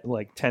could get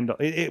like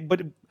 $10.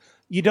 But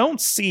you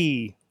don't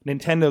see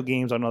Nintendo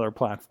games on other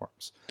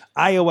platforms.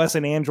 iOS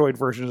and Android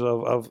versions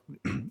of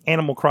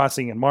Animal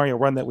Crossing and Mario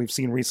Run that we've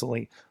seen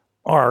recently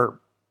are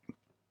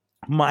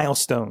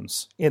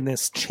milestones in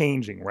this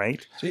changing,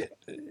 right? So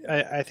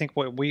I think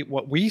what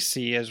we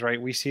see is, right,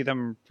 we see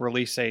them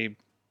release a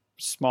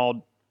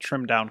small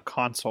trimmed down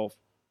console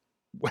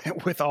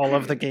with all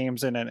of the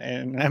games in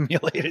an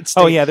emulated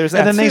state. Oh yeah, there's that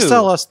and then they too.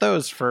 sell us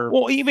those for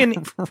Well,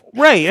 even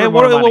right. for and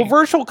more well, money.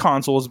 Virtual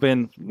Console has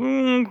been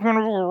kind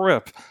of a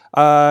rip.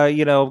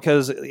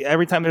 Because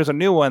every time there's a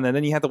new one, and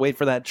then you have to wait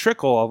for that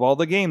trickle of all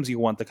the games you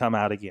want to come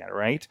out again,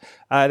 right?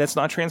 That's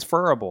not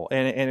transferable,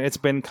 and it's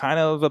been kind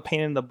of a pain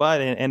in the butt,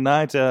 and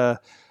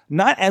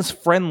not as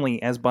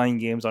friendly as buying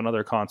games on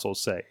other consoles,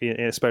 say,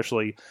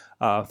 especially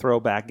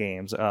throwback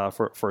games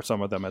for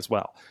some of them as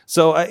well.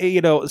 So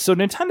so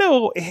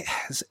Nintendo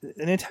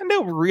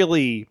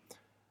really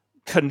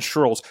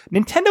controls.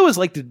 Nintendo is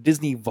like the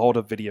Disney vault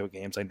of video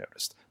games. I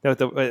noticed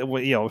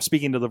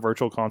speaking to the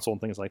Virtual Console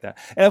and things like that.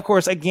 And of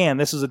course, again,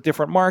 this is a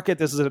different market.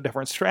 This is a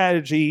different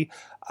strategy.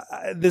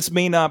 This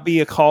may not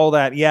be a call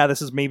that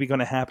this is maybe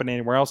going to happen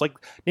anywhere else. Like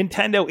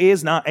Nintendo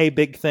is not a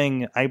big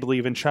thing, I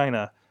believe, in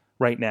China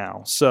right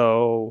now.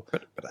 So,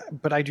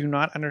 but I do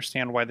not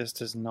understand why this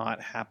does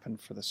not happen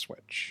for the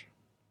Switch.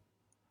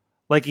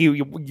 like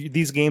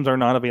these games are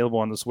not available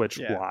on the Switch.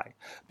 Yeah. Why?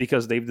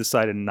 Because they've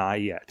decided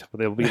not yet.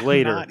 They'll be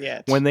later. Not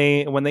yet. when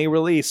they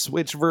release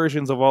Switch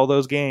versions of all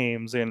those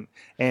games and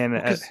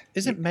Isn't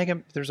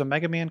there's a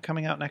Mega Man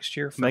coming out next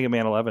year for Mega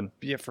Man 11.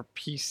 for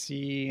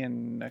PC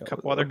and a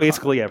couple other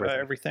Basically everything.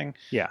 everything.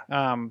 Yeah.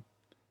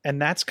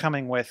 And that's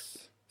coming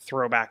with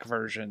throwback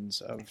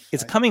versions of.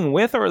 It's coming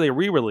with, or are they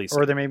re-releasing?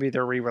 Or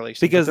they're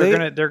re-releasing Because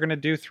they're gonna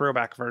do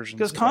throwback versions.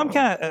 Because of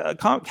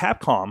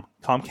Capcom,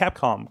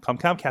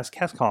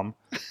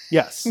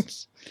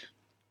 yes,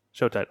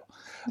 show title.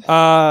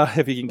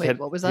 If you can Wait, get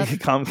what was that?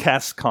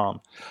 Comcast Com.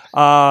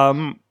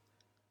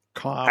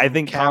 I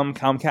think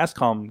Comcast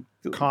Com.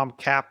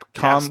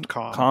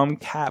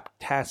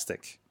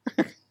 Comcaptastic.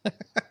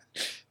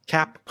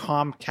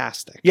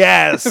 Capcomcastic.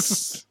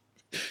 Yes.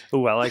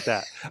 Ooh, I like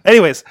that.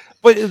 Anyways,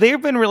 but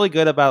they've been really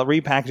good about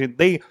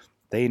repackaging.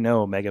 They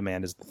know Mega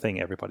Man is the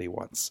thing everybody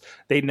wants.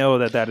 They know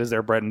that is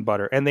their bread and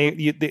butter, and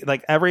they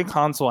like every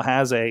console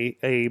has a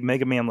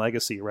Mega Man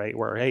legacy, right?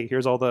 Where hey,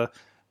 here's all the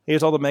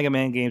Mega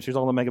Man games, here's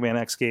all the Mega Man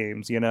X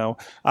games, and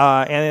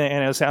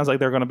it sounds like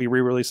they're going to be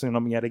re-releasing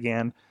them yet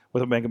again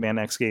with the Mega Man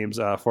X games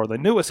for the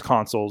newest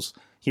consoles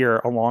here,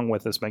 along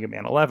with this Mega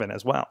Man 11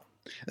 as well.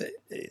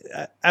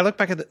 I look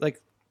back at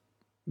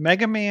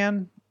Mega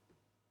Man,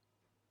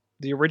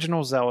 the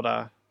original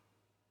Zelda,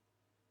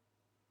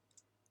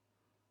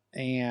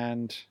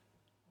 and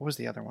what was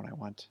the other one I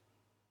want?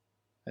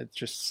 It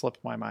just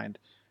slipped my mind.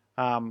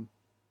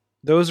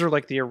 Those are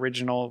like the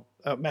original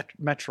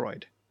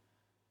Metroid.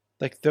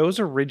 Like those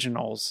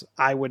originals,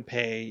 I would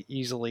pay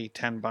easily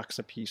 $10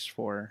 a piece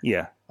for.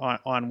 Yeah.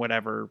 On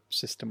whatever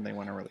system they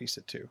want to release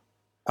it to.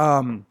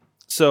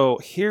 So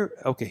here's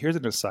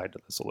an aside to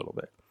this a little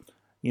bit.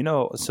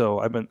 So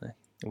I've been.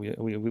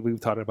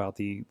 We've talked about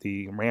the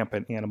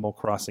rampant Animal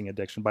Crossing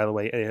addiction. By the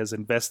way, it has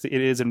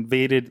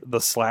invaded the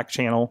Slack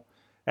channel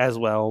as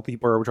well.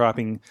 People are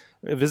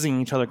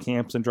visiting each other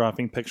camps and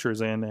dropping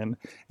pictures in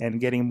and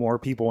getting more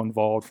people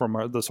involved from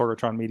the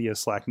Sorgatron Media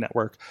Slack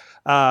network.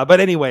 But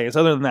anyways,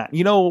 other than that,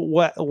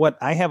 what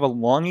I have a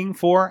longing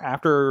for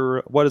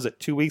after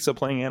 2 weeks of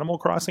playing Animal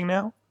Crossing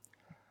now?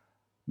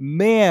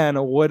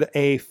 Man, would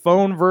a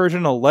phone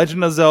version of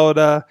Legend of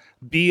Zelda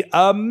be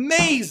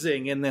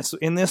amazing in this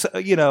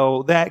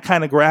that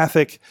kind of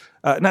graphic,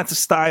 not the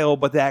style,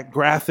 but that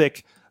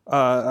graphic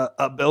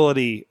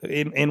ability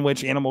in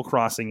which Animal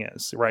Crossing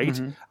is, right?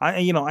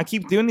 Mm-hmm. I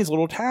keep doing these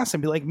little tasks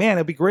and be like, man,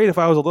 it'd be great if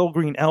I was a little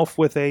green elf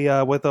with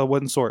a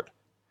wooden sword.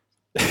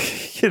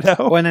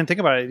 Well, and then think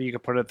about it. You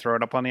could throw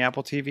it up on the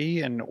Apple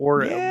TV,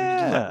 or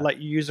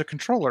let you use a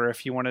controller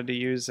if you wanted to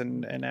use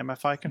an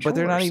MFI controller.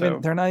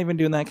 But they're not even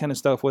doing that kind of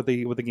stuff with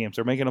the games.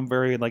 They're making them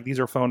very these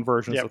are phone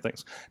versions of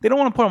things. They don't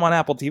want to put them on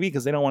Apple TV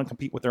because they don't want to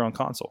compete with their own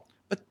console.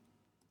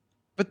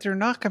 But they're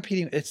not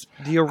competing. It's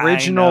the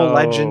original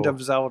Legend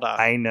of Zelda.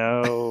 I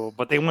know,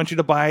 but they want you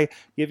to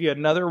give you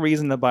another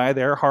reason to buy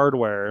their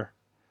hardware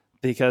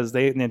because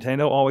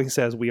Nintendo always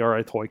says we are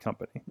a toy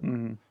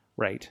company,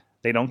 right?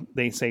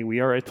 They say we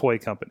are a toy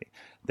company.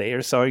 They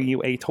are selling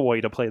you a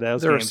toy to play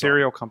those games. They're a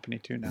cereal company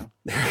too now.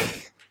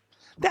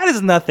 That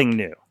is nothing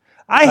new.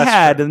 I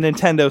had a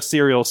Nintendo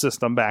cereal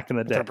system back in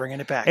the day. They're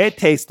bringing it back. It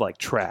tastes like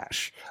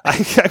trash. I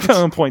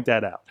can't point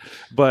that out.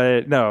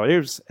 But no,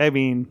 I'm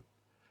going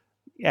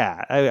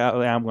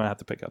to have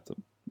to pick up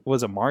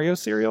was it Mario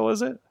cereal,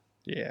 is it?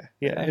 Yeah.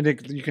 Yeah. And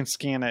you can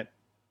scan it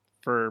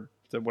for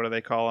what do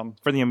they call them?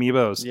 For the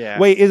amiibos. Yeah.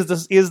 Wait, is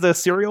the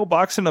cereal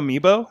box an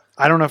amiibo?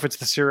 I don't know if it's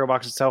the cereal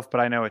box itself,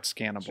 but I know it's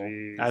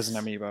scannable as an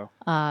amiibo.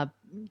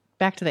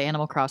 Back to the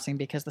Animal Crossing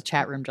because the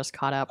chat room just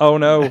caught up. Oh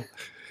no.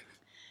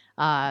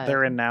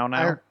 They're in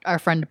now. Our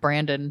friend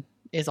Brandon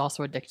is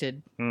also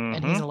addicted,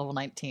 and he's a level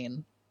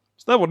 19.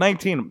 It's level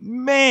 19.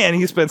 Man,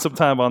 he spent some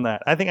time on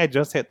that. I think I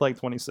just hit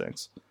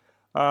 26.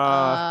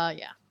 Yeah.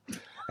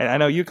 And I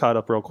know you caught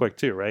up real quick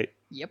too, right?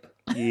 Yep.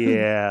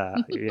 Yeah.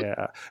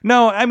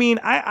 No, I mean,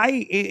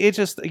 it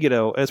just,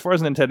 as far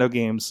as Nintendo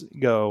games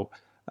go,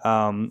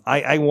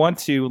 I want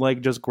to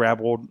like just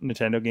grab old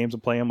Nintendo games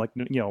and play them, like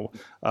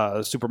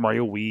Super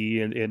Mario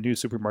Wii and New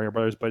Super Mario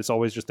Brothers, but it's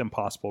always just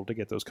impossible to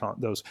get those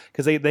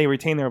because they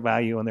retain their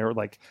value, and they're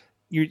like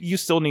you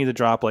still need to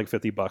drop like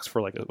 $50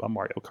 for like a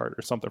Mario Kart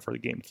or something for the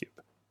GameCube.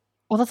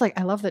 Well, that's like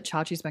I love that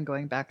Chachi's been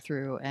going back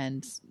through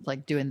and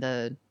like doing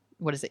the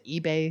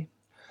eBay.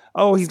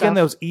 Oh, he's getting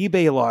Stuff. those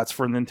eBay lots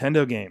for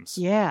Nintendo games.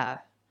 Yeah.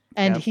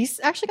 And Yep. he's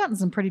actually gotten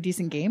some pretty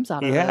decent games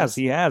out of He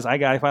it. has.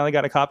 I finally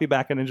got a copy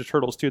back in Ninja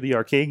Turtles 2, the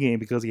arcade game,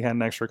 because he had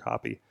an extra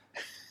copy.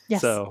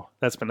 Yes. So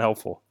that's been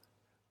helpful.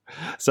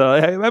 So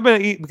I've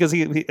been because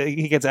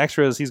he gets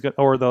extras. He's going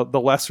or the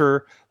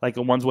lesser, like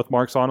the ones with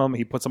marks on them.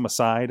 He puts them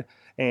aside,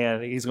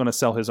 and he's going to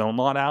sell his own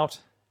lot out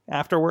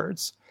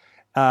afterwards.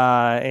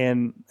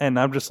 And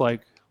I'm just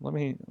like, how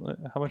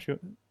much you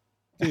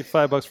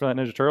 $5 for that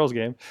Ninja Turtles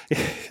game?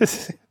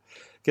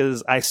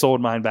 Because I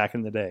sold mine back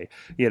in the day,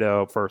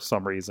 for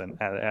some reason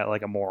at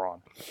like a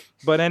moron.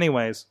 But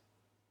anyways,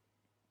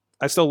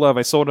 I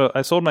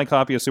sold my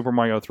copy of Super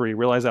Mario 3,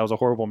 realized that was a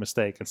horrible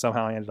mistake, and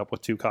somehow I ended up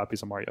with 2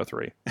 copies of Mario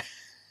 3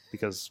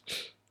 because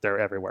they're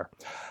everywhere.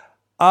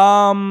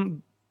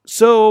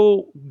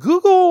 So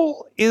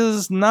Google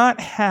is not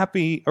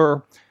happy,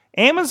 or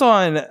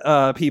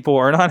Amazon people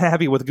are not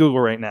happy with Google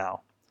right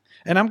now.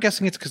 And I'm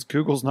guessing it's because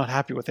Google's not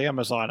happy with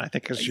Amazon. I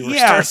think as you were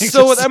Yeah, starting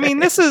so to I say. mean,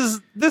 this is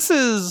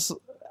the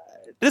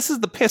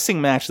pissing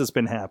match that's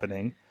been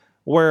happening,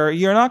 where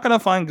you're not going to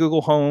find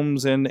Google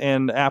Homes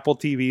and Apple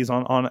TVs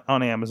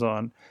on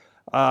Amazon,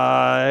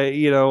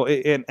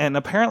 and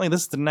apparently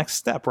this is the next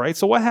step, right?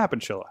 So what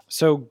happened, Sheila?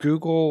 So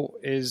Google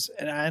is,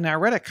 and I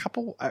read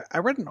I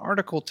read an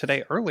article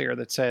today earlier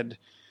that said,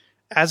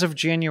 as of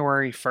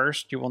January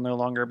 1st, you will no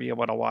longer be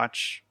able to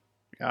watch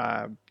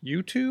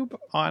YouTube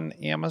on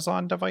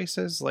Amazon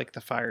devices like the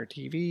Fire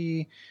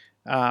TV.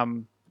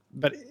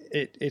 But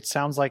it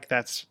sounds like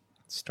that's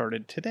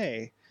started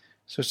today.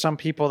 So some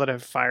people that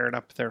have fired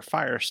up their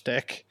Fire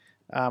Stick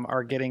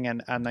are getting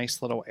a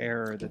nice little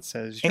error that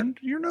says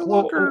you're no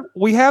longer.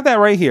 We have that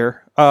right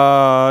here.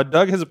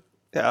 Doug has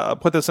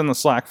put this in the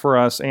Slack for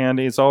us, and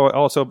he's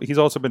also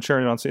been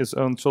sharing it on his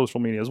own social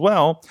media as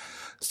well.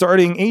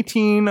 Starting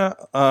 2018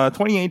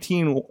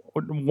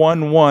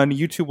 1/1,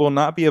 YouTube will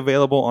not be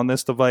available on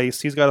this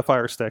device. He's got a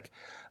Fire Stick.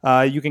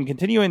 You can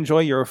continue to enjoy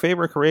your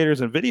favorite creators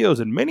and videos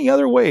in many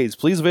other ways.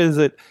 Please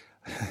visit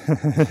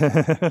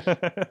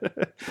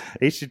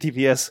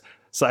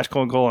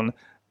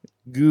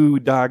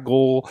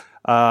https://goo.gol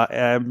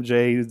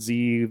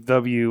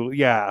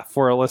mjzw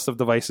for a list of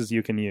devices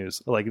you can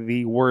use, like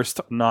the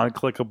worst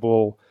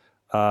non-clickable.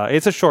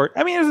 It's a short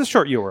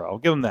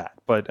URL, give them that,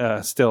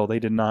 but still they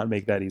did not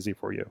make that easy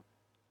for you.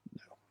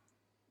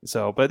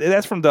 So but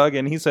that's from Doug,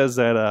 and he says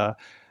that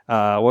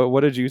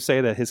what did you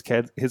say, that his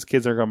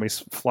kids are going to be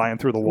flying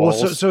through the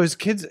walls? Well, so his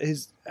kids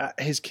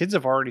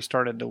have already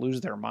started to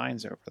lose their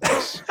minds over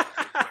this.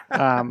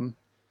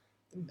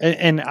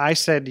 And I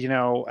said,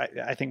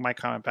 I think my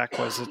comment back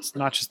was, it's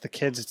not just the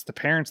kids, it's the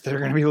parents that are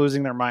going to be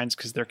losing their minds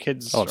because their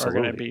kids are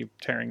going to be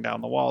tearing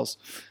down the walls.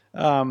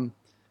 I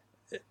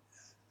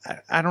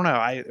don't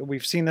know.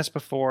 We've seen this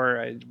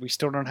before. We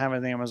still don't have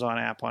an Amazon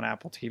app on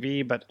Apple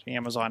TV, but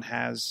Amazon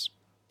has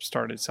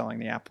started selling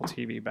the Apple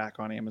TV back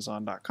on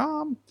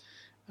Amazon.com.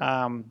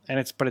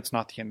 But it's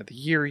not the end of the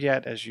year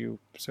yet, as you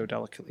so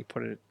delicately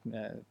put it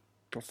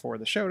before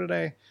the show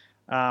today.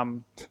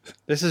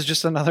 This is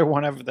just another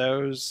one of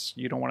those.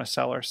 You don't want to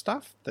sell our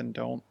stuff, then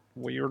don't.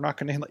 We're not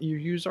going to let you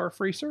use our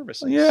free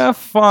services. Yeah,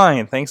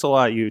 fine. Thanks a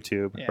lot,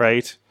 YouTube. Yeah.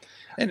 Right?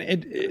 And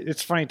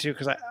it's funny too,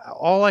 because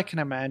all I can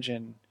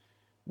imagine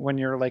when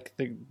you're like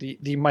the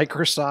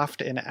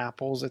Microsoft and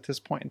Apples at this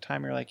point in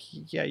time, you're like,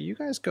 yeah, you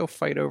guys go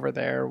fight over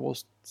there. We'll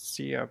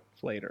see you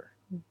later.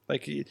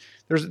 Like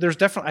there's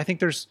definitely,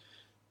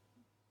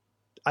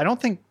 I don't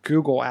think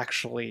Google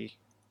actually,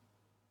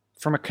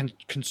 from a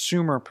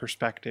consumer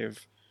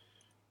perspective,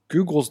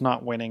 Google's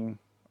not winning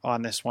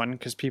on this one,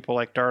 because people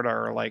like Darda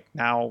are like,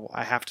 now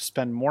I have to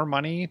spend more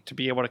money to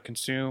be able to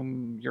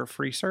consume your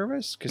free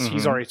service, because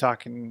he's already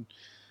talking,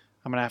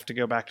 I'm going to have to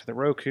go back to the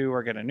Roku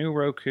or get a new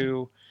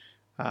Roku.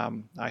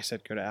 I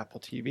said, go to Apple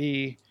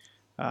TV.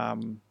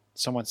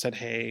 Someone said,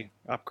 hey,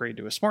 upgrade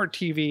to a smart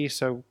TV.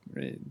 So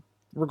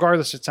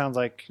regardless, it sounds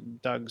like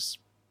Doug's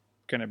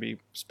going to be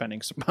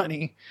spending some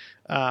money.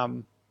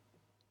 And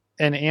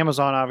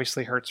Amazon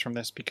obviously hurts from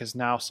this, because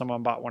now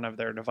someone bought one of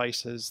their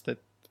devices that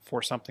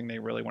for something they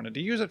really wanted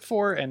to use it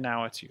for, and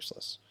now it's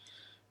useless.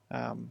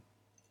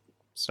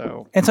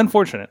 So it's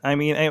unfortunate. I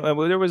mean,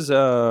 there was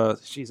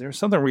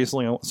something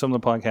recently on some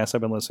of the podcasts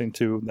I've been listening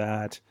to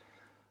that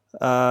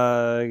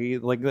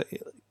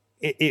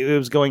it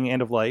was going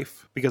end of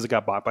life because it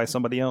got bought by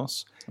somebody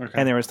else. Okay.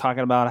 And they was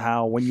talking about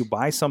how when you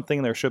buy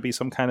something, there should be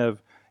some kind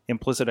of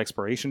implicit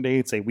expiration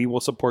date. Say, we will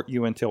support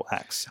you until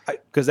X,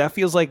 because that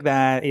feels like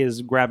that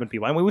is grabbing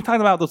people. I mean, we've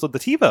talked about this with the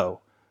TiVo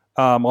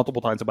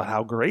multiple times about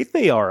how great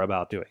they are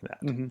about doing that.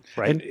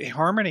 Right? And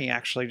Harmony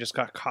actually just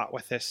got caught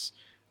with this.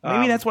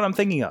 Maybe that's what I'm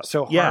thinking of.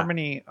 So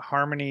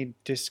Harmony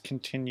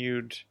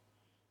discontinued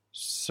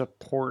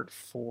support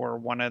for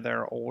one of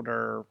their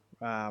older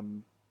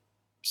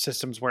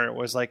systems where it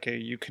was like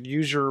you could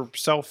use your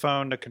cell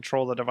phone to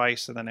control the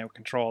device, and then it would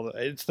control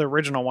it's the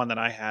original one that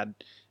I had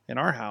in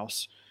our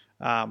house.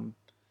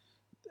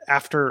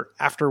 After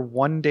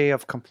 1 day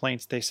of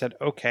complaints, they said,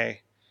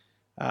 okay,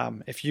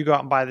 if you go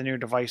out and buy the new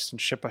device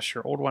and ship us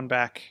your old one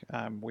back,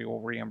 we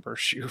will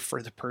reimburse you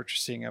for the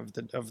purchasing of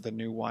the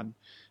new one.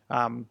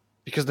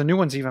 Because the new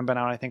one's even been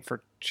out, I think,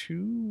 for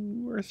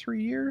 2 or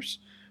 3 years.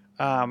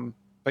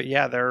 But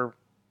yeah, they're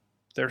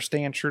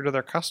staying true to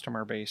their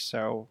customer base.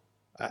 So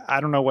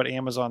I don't know what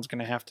Amazon's going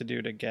to have to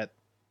do to get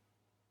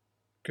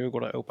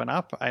Google to open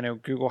up. I know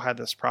Google had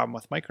this problem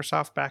with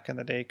Microsoft back in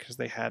the day because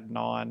they had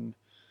non-Google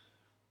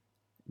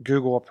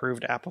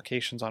approved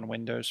applications on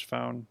Windows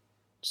Phone,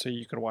 so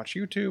you could watch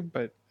YouTube.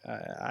 But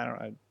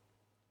I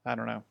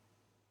don't know.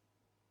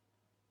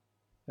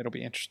 It'll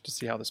be interesting to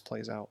see how this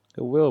plays out.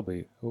 It will be.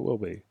 It will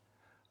be.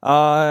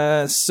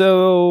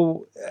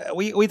 So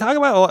we talk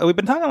about, we've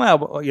been talking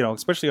about,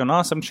 especially on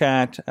Awesome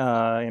Chat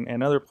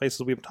and other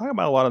places, we've been talking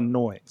about a lot of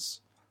noise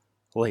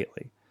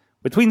lately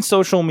between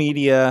social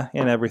media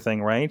and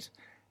everything, right?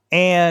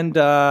 And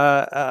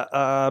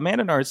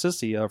Amanda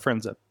Narcissi,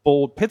 friends at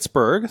Bold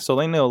Pittsburgh, so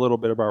they know a little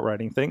bit about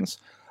writing things.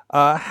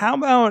 How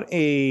about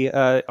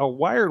a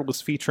Wired was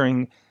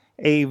featuring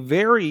a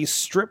very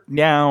stripped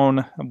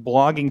down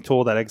blogging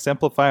tool that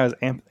exemplifies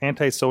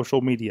anti-social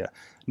media.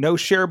 No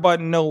share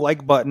button, no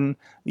like button.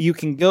 You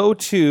can go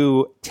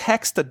to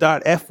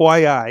text.fyi,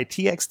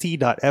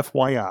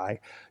 txt.fyi.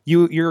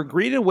 You're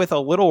greeted with a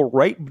little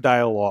write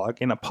dialogue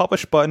and a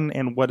publish button.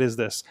 And what is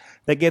this?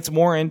 That gets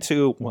more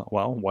into,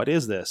 well, what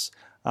is this?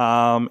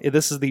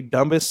 This is the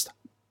dumbest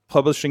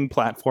publishing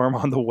platform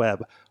on the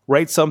web.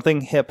 Write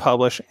something, hit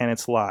publish, and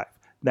it's live.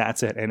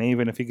 That's it. And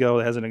even if you go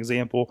as an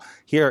example,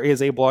 here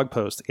is a blog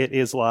post. It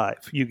is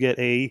live. You get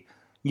a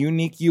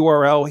unique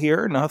URL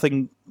here,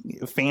 nothing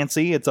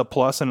fancy. It's a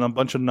plus and a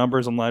bunch of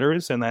numbers and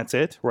letters, and that's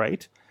it,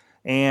 right?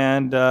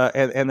 And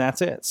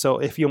that's it. So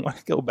if you want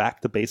to go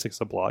back to basics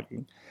of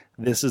blogging,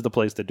 this is the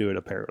place to do it,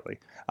 apparently.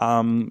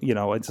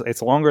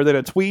 It's longer than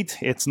a tweet.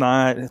 It's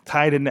not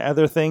tied into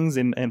other things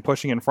and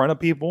pushing in front of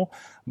people,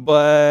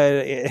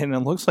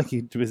 it looks like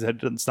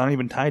it's not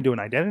even tied to an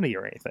identity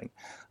or anything.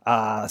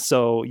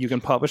 So you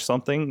can publish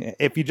something.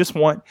 If you just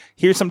want,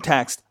 here's some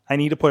text, I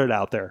need to put it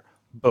out there.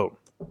 Boom.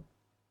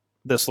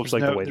 This looks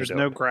like the way to do it. There's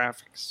no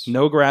graphics.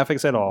 No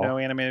graphics at all. No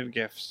animated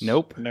GIFs.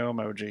 Nope. No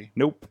emoji.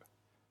 Nope.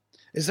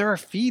 Is there a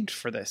feed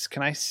for this?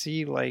 Can I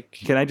see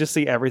Can I just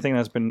see everything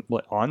that's been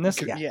on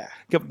this? Yeah.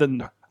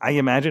 I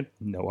imagine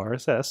no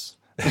RSS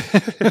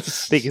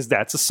because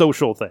that's a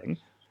social thing,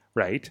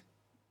 right?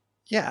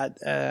 Yeah.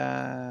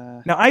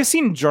 Now I've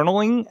seen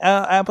journaling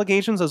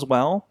applications as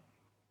well,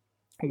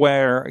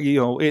 where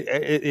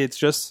it's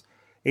just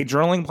a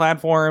journaling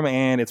platform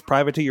and it's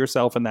private to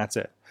yourself and that's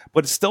it.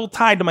 But it's still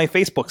tied to my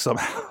Facebook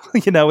somehow.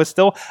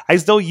 I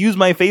still use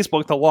my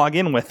Facebook to log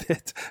in with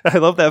it. I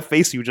love that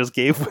face you just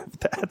gave with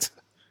that.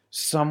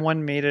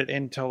 Someone made it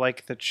into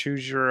like the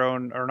choose your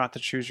own, or not the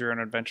choose your own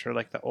adventure,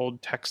 like the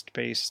old text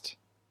based.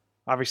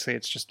 Obviously,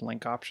 it's just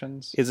link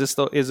options. Is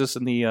this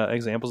in the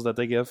examples that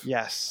they give?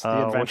 Yes,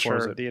 the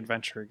adventure. The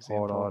adventure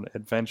example. Hold on,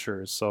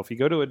 adventures. So if you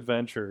go to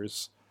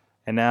adventures,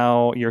 and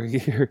now you're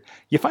here,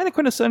 you find a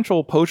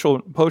quintessential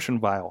potion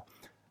vial.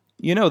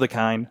 You know the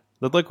kind.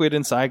 The liquid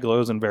inside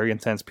glows in very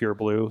intense pure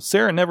blue.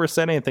 Sarah never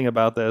said anything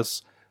about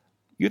this.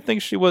 You'd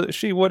think she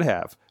would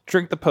have.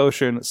 Drink the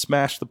potion,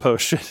 smash the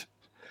potion.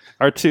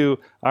 R2, all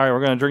right, we're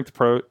going to drink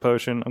the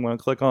potion. I'm going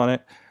to click on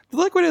it. The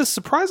liquid is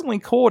surprisingly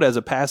cold as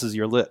it passes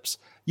your lips.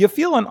 You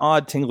feel an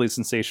odd tingly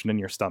sensation in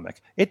your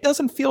stomach. It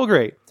doesn't feel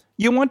great.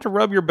 You want to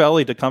rub your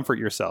belly to comfort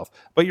yourself,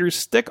 but your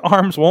stick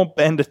arms won't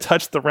bend to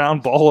touch the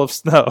round ball of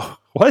snow.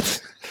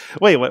 What?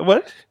 Wait,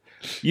 what?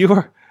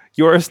 You're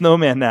a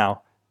snowman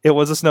now. It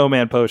was a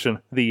snowman potion.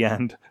 The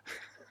end.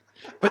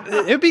 But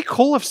it'd be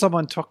cool if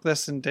someone took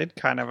this and did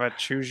kind of a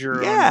choose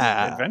your own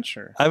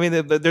adventure. I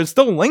mean, there's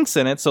still links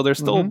in it, so there's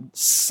still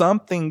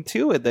something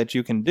to it that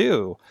you can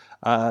do.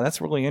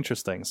 That's really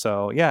interesting.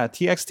 So yeah,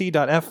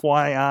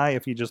 txt.fyi,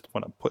 if you just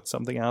want to put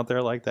something out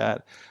there like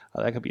that,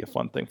 that could be a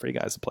fun thing for you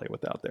guys to play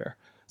with out there.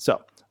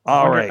 So,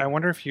 I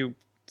wonder if you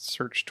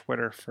search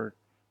Twitter for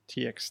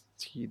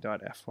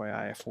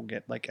txt.fyi if we'll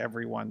get like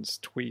everyone's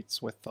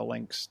tweets with the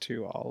links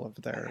to all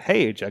of their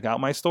check out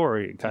my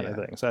story kind of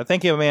thing. So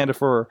thank you, Amanda,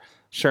 for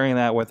sharing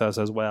that with us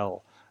as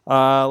well.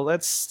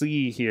 Let's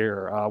see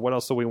here. What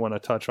else do we want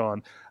to touch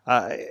on?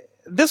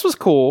 This was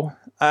cool.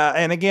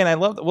 And again, I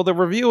love the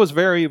review was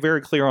very, very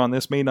clear on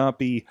this. May not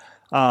be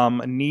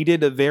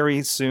needed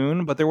very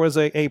soon, but there was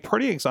a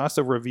pretty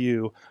exhaustive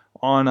review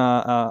on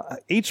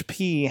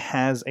HP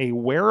has a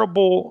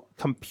wearable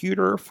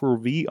computer for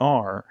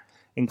VR,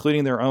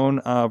 including their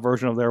own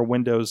version of their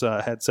Windows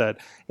headset.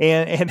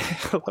 And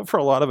for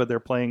a lot of it, they're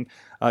playing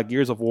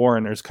Gears of War,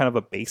 and there's kind of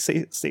a base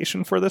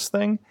station for this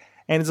thing.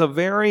 And it's a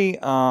very...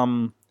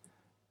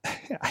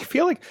 I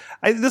feel like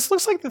this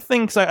looks like the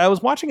thing, because I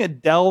was watching a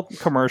Dell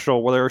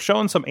commercial where they were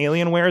showing some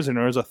Alienwares, and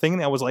there was a thing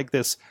that was like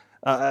this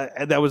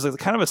that was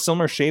kind of a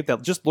similar shape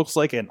that just looks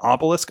like an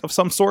obelisk of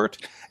some sort.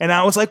 And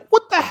I was like,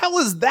 what the hell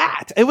is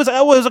that? It was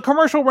a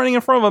commercial running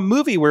in front of a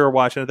movie we were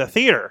watching at the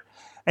theater.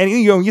 And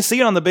you see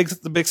it on the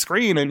big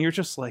screen, and you're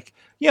just like,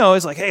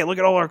 it's like, hey, look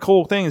at all our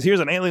cool things. Here's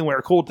an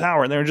Alienware cool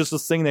tower, and there's just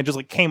this thing that just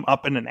like came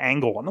up in an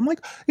angle, and I'm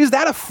like, is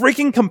that a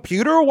freaking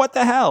computer? What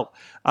the hell?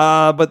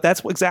 But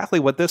that's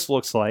exactly what this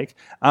looks like.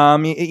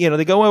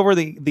 They go over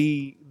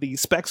the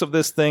specs of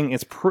this thing.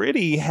 It's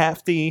pretty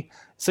hefty,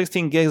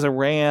 16 gigs of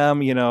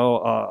RAM.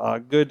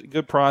 A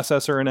good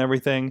processor and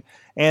everything.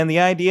 And the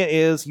idea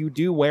is you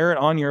do wear it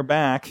on your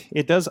back.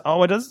 It does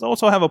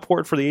also have a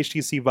port for the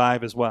HTC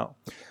Vive as well.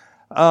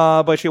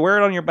 But you wear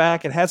it on your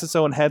back. It has its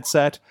own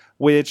headset,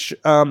 which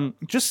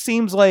just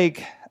seems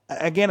like,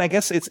 again, I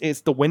guess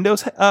it's the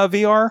Windows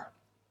VR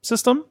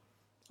system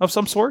of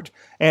some sort.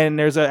 And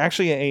there's I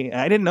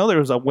didn't know there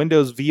was a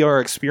Windows VR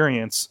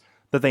experience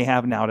that they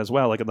have now as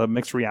well, like the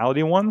mixed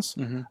reality ones.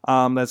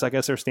 Mm-hmm. That's, I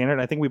guess, their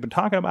standard. I think we've been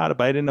talking about it,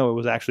 but I didn't know it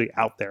was actually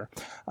out there.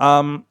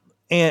 And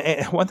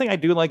one thing I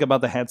do like about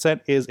the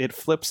headset is it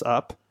flips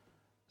up.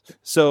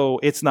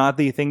 So it's not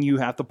the thing you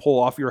have to pull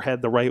off your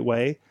head the right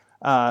way.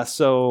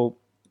 So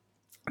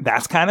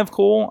that's kind of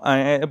cool.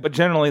 But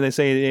generally they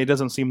say it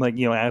doesn't seem like,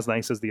 as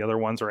nice as the other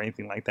ones or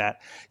anything like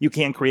that. You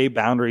can create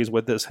boundaries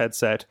with this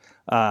headset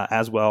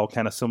as well,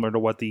 kind of similar to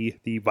what the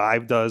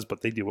Vive does,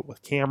 but they do it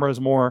with cameras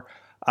more.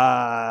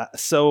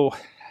 So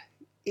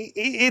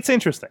it's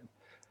interesting.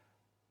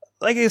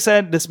 Like I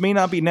said, this may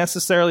not be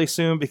necessarily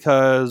soon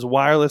because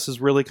wireless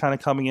is really kind of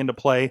coming into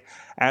play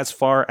as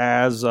far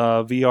as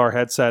VR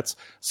headsets.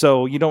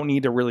 So you don't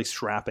need to really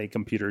strap a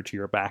computer to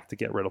your back to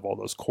get rid of all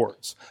those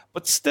cords.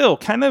 But still,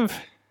 kind of,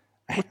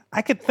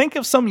 I could think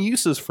of some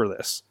uses for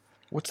this.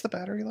 What's the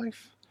battery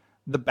life?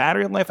 The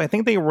battery life, I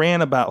think they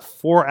ran about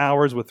 4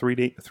 hours with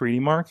 3D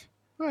Mark.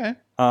 Okay.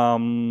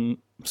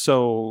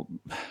 So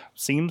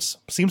seems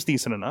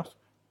decent enough.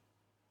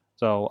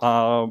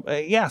 So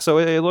yeah. So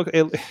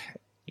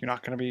You're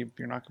not gonna be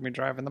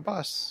driving the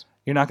bus.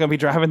 You're not going to be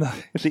driving the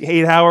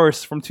 8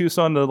 hours from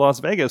Tucson to Las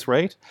Vegas,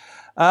 right?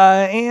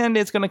 And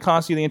it's going to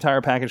cost you the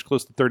entire package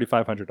close to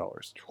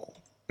 $3,500.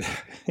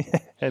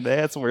 And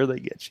that's where they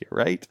get you,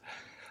 right?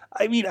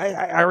 I mean,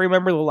 I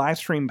remember the live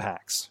stream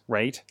packs,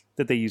 right,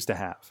 that they used to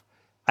have.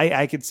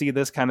 I could see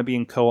this kind of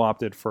being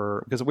co-opted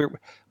because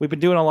we've been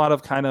doing a lot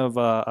of kind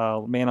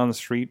of man on the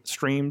street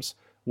streams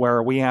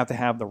where we have to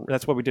have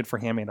that's what we did for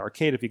Handmade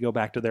Arcade. If you go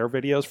back to their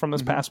videos from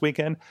this past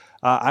weekend,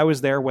 I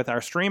was there with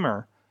our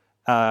streamer.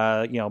 We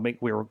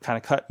were kind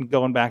of cutting,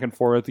 going back and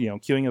forth,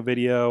 queuing a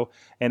video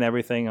and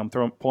everything. I'm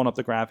pulling up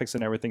the graphics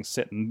and everything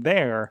sitting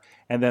there.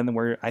 And then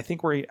I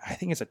think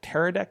it's a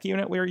Teradek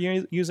unit we were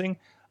using.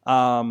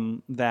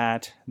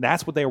 That's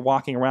what they were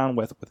walking around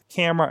with a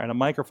camera and a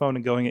microphone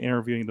and going and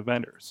interviewing the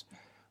vendors.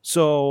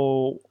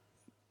 So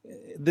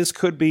this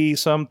could be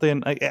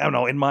something, I don't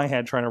know, in my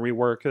head trying to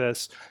rework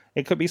this.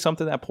 It could be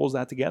something that pulls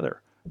that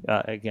together,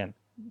 again,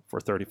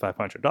 for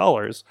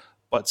 $3,500,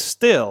 but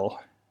still,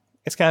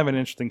 it's kind of an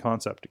interesting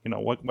concept.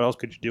 What else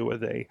could you do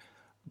with a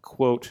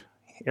quote,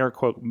 air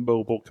quote,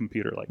 mobile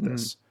computer like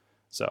this?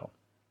 So,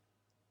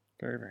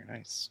 very, very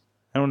nice.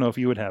 I don't know if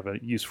you would have a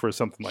use for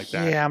something like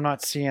that. Yeah, I'm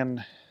not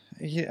seeing.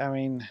 I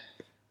mean,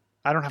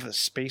 I don't have the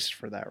space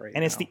for that right now.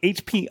 And it's the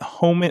HP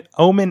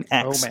Omen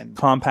X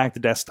compact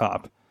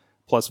desktop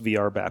plus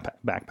VR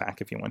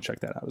backpack if you want to check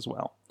that out as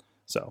well.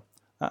 So,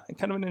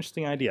 kind of an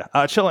interesting idea.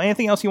 Chilla,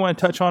 anything else you want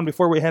to touch on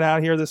before we head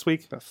out here this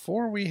week?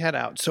 Before we head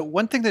out. So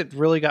one thing that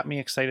really got me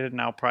excited,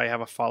 and I'll probably have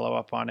a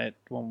follow-up on it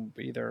when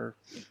either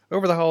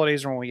over the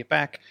holidays or when we get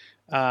back,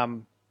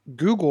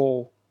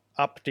 Google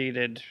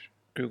updated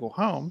Google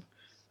Home,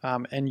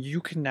 and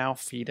you can now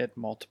feed it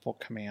multiple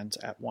commands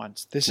at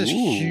once. This is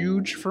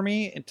huge for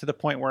me, to the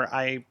point where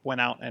I went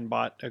out and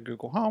bought a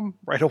Google Home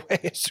right away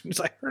as soon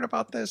as I heard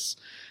about this.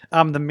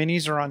 The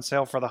minis are on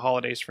sale for the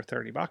holidays for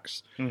 $30.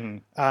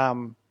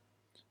 Mm-hmm.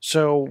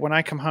 So when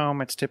I come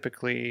home, it's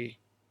typically,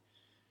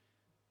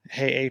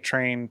 hey,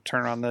 A-Train,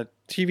 turn on the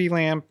TV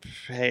lamp.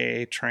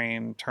 Hey,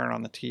 A-Train, turn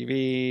on the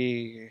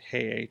TV.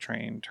 Hey,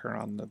 A-Train, turn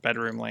on the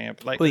bedroom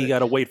lamp. Well, you got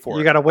to wait for it.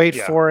 You got to wait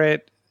for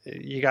it.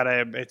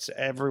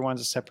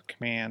 Everyone's a separate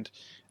command.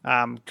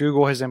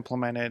 Google has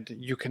implemented,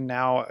 you can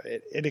now,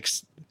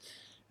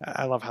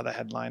 I love how the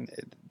headline,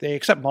 they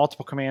accept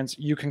multiple commands.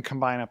 You can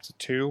combine up to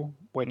 2,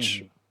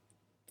 which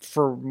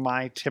for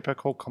my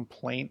typical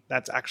complaint,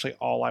 that's actually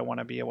all I want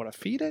to be able to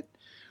feed it.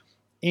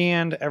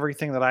 And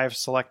everything that I've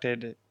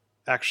selected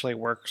actually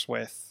works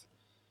with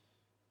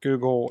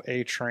Google,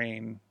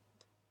 A-Train,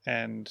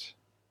 and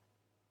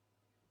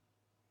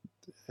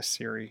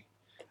Siri.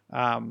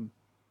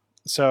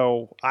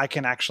 So I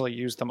can actually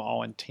use them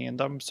all in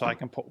tandem. So I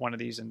can put one of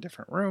these in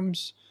different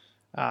rooms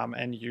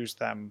and use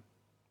them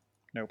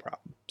no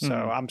problem. So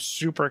I'm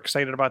super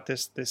excited about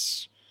this.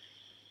 This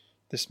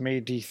may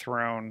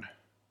dethrone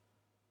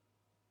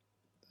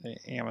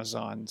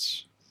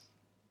Amazon's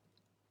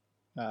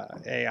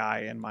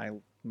AI in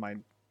my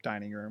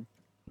dining room,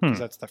 because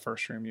that's the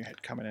first room you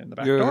had coming in the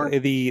back door.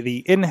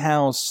 The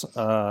in-house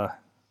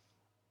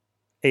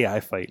AI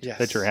fight Yes.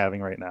 that you're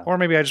having right now. Or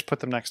maybe I just put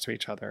them next to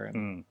each other and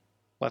Mm.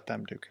 let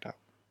them duke it out.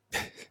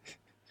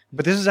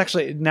 But this is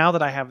actually, now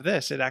that I have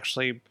this, it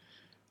actually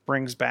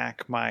brings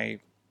back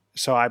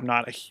so I'm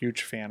not a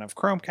huge fan of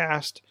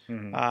Chromecast.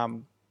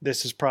 Mhm.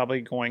 This is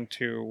probably going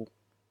to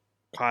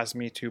cause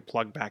me to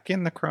plug back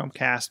in the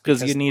Chromecast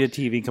Because you need a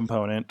TV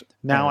component.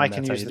 now I and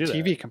can that's how use you the do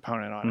TV that.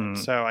 component on Mhm.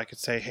 it. So I could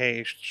say,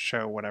 hey,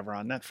 show whatever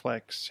on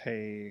Netflix.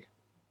 Hey,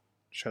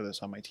 show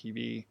this on my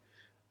TV.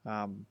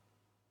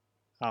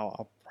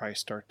 I'll probably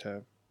start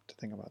to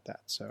think about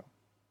that. So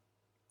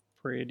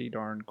pretty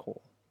darn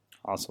cool.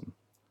 Awesome.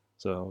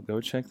 So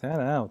go check that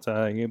out.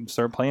 You can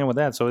start playing with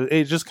that. So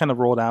it just kind of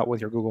rolled out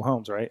with your Google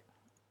Homes, right?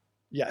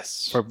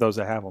 Yes. For those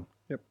that have them.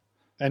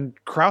 And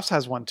Kraus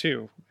has one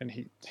too, and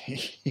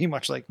he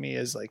much like me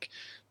is like,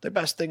 the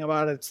best thing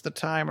about it's the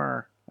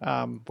timer,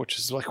 which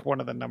is like one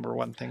of the number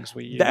one things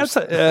we use. That's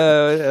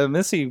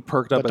Missy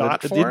perked up. The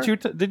at dot it.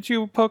 for Did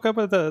you poke up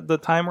at the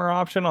timer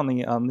option on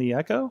the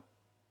Echo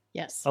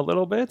Yes. a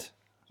little bit?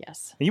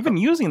 Yes. You've been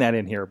using that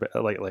in here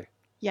lately.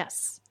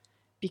 Yes.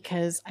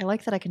 Because I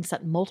like that I can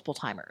set multiple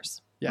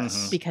timers.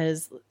 Yes.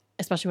 Because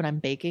especially when I'm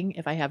baking,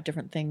 if I have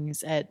different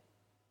things at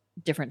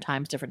different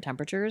times, different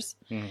temperatures,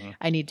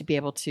 I need to be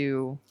able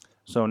to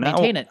So now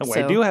maintain it. I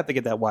So- do have to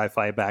get that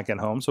Wi-Fi back at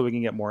home so we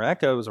can get more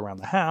Echoes around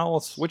the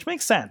house, which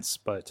makes sense.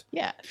 But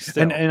yeah.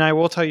 still. And I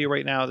will tell you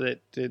right now that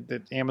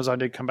Amazon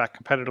did come back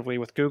competitively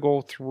with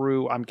Google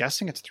through, I'm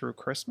guessing it's through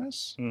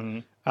Christmas.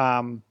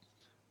 Mhm.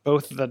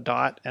 Both the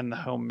Dot and the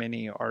Home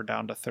Mini are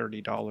down to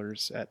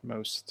 $30 at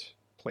most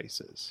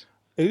places.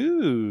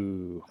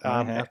 Ooh,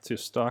 I Um, have to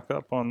stock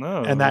up on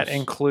those. And that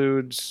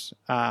includes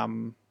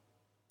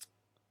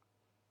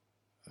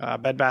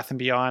Bed Bath &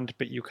 Beyond,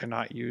 but you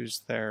cannot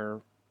use their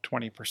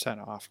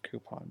 20% off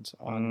coupons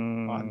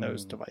on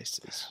those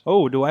devices.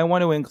 Oh, do I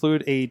want to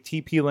include a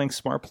TP-Link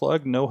smart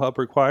plug, no hub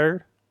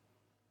required,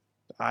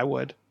 I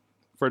would.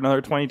 for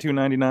another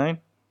 $22.99?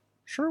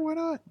 Sure, why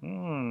not?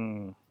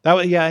 Mm.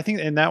 Yeah, I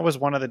think, and that was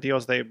one of the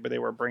deals they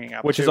were bringing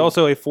up, Which is too.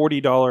 also a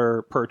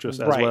 $40 purchase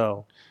as Right.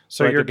 well.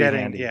 So that you're could be getting,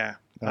 handy. yeah.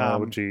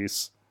 Oh,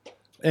 jeez.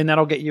 And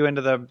that'll get you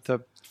into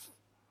the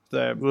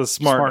The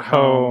smart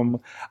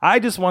home. I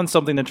just want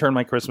something to turn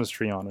my Christmas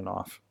tree on and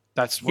off.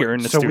 That's Here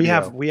in the so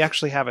studio. we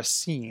actually have a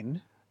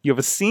scene. You have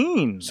a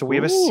scene. So we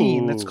have a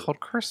scene that's Ooh. called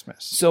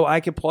Christmas. So I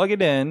could plug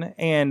it in,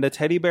 and the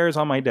teddy bear is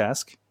on my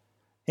desk,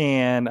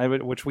 and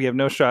which we have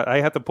no shot.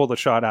 I have to pull the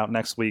shot out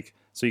next week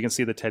so you can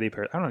see the teddy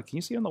bear. I don't know. Can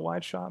you see on the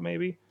wide shot?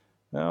 Maybe.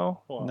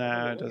 No. Hold on.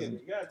 No, Look it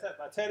doesn't. You got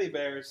my teddy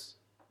bears.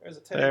 There's a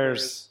teddy There's-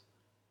 bears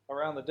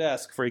around the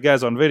desk for you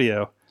guys on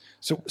video.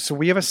 So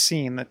we have a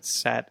scene that's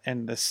set,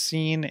 and the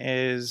scene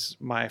is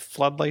my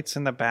floodlights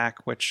in the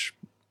back, which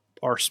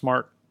are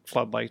smart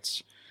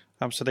floodlights,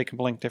 so they can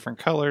blink different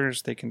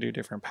colors, they can do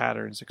different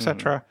patterns,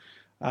 etc.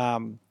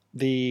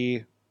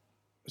 The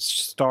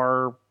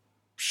star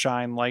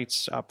shine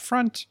lights up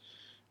front,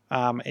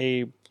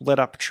 a lit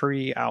up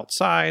tree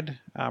outside,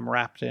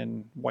 wrapped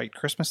in white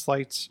Christmas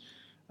lights,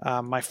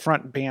 my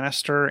front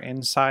banister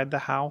inside the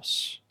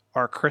house,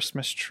 our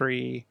Christmas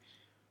tree,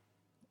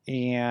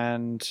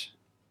 and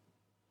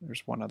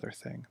there's one other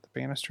thing. The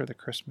banister, the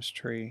Christmas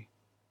tree.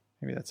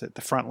 Maybe that's it.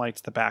 The front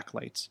lights, the back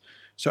lights.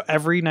 So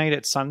every night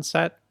at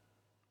sunset,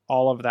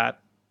 all of that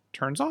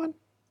turns on.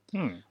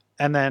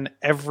 And then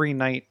every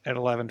night at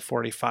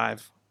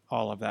 11:45,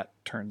 all of that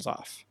turns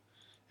off.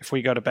 If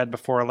we go to bed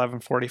before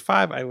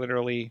 11:45, I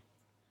literally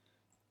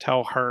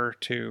tell her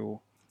to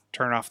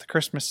turn off the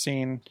Christmas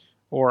scene,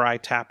 or I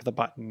tap the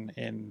button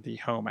in the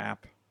Home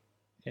app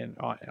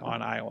on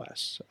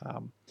iOS.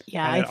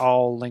 Yeah. And it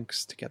all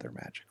links together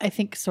magic. I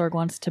think Sorg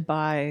wants to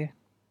buy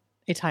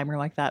a timer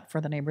like that for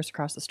the neighbors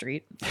across the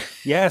street.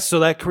 Yeah. So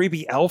that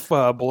creepy elf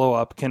blow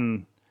up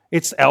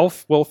it's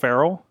Elf Will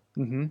Ferrell,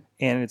 Mm-hmm.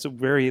 and it's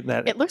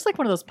It looks like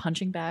one of those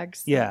punching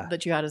bags Yeah.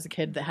 that you had as a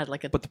kid that had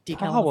like a But the decal in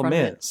problem front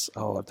of it. is,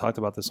 I've talked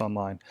about this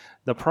online.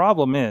 The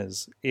problem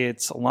is,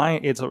 it's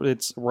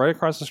right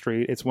across the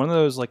street. It's one of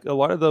those, like, a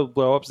lot of the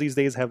blow ups these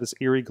days have this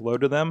eerie glow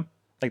to them,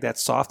 like that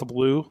soft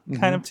blue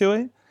kind of to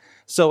it.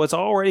 So it's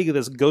already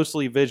this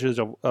ghostly visage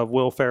of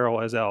Will Ferrell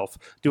as Elf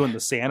doing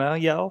the Santa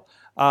yell.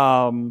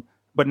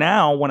 But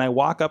now when I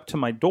walk up to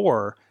my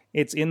door,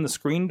 it's in the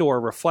screen door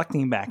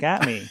reflecting back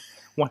at me.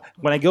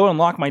 When I go and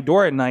lock my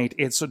door at night,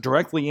 it's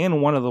directly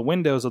in one of the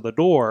windows of the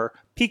door,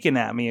 peeking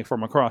at me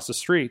from across the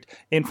street.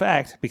 In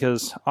fact,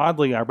 because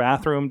oddly, our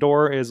bathroom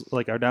door is,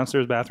 like, our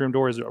downstairs bathroom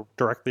door is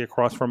directly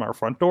across from our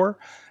front door,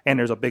 and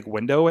there's a big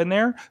window in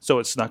there, so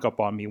it snuck up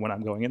on me when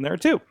I'm going in there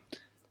too.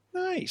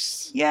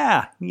 Nice.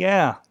 Yeah.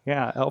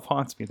 Elf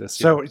haunts me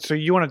this year. So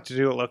you wanted to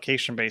do it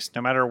location based,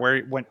 no matter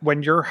where.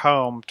 When you're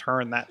home,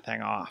 turn that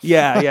thing off.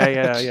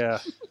 Yeah.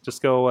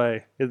 Just go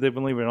away. They've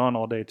been leaving it on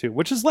all day too,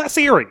 which is less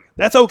eerie.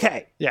 That's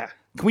okay. Yeah.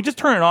 Can we just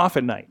turn it off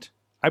at night?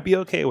 I'd be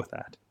okay with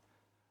that.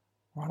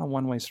 We're on a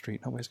one-way street.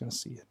 Nobody's going to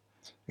see it.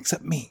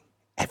 Except me.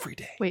 Every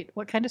day. Wait,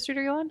 what kind of street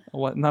are you on?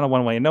 Not a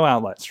one-way. No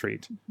outlet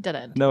street. Dead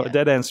end. No, Yeah.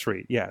 dead-end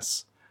street.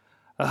 Yes.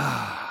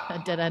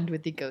 A dead end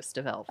with the ghost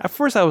of Elf. At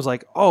first, I was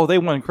like, "Oh, they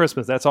won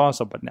Christmas. That's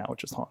awesome." But now it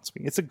just haunts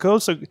me. It's the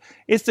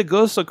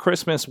ghost of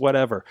Christmas.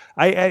 Whatever.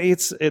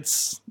 It's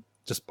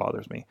just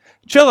bothers me.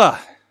 Chilla.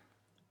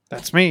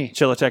 That's me.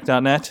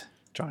 Chillatech.net.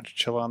 John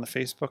Chilla on the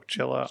Facebook.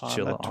 Chilla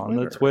On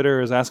the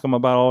Twitter is ask them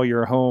about all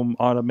your home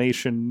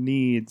automation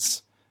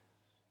needs.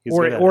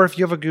 Or if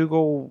you have a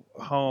Google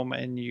Home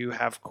and you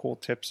have cool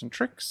tips and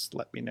tricks,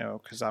 let me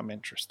know because I'm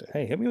interested.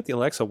 Hey, hit me with the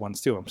Alexa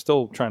ones too. I'm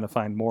still trying to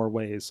find more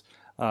ways.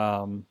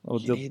 The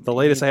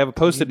latest, I have a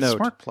Post-it note.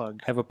 Smart plug.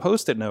 I have a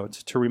Post-it note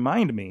to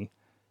remind me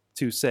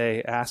to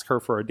say, ask her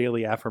for a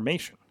daily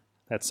affirmation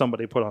that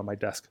somebody put on my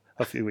desk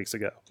a few weeks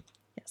ago.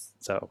 Yes.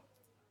 So.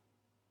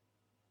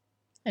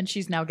 And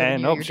she's now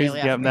giving you your daily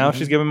affirmation. Now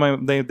she's giving my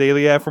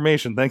daily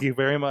affirmation. Thank you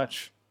very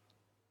much.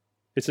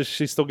 Is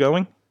she still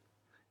going?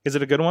 Is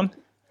it a good one?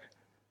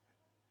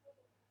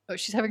 Oh,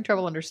 she's having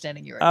trouble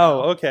understanding you right now.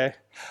 Oh, okay.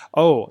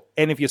 Oh,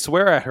 and if you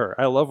swear at her,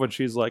 I love when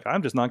she's like,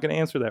 I'm just not going to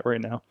answer that right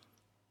now.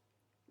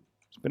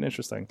 It's been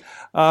interesting.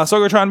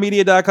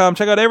 SorgatronMedia.com.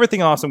 Check out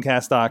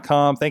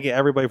everythingawesomecast.com. Thank you,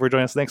 everybody, for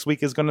joining us. Next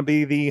week is going to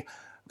be the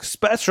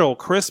special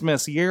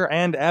Christmas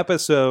year-end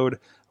episode.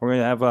 We're going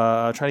to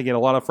have try to get a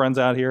lot of friends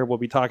out here. We'll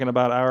be talking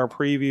about our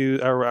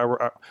preview,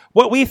 our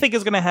what we think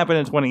is going to happen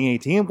in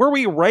 2018. Were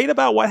we right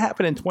about what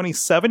happened in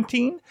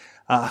 2017?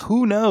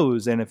 Who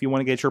knows? And if you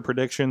want to get your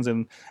predictions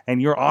and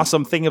your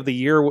awesome thing of the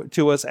year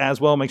to us as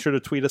well, make sure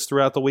to tweet us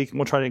throughout the week, and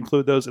we'll try to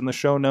include those in the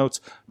show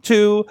notes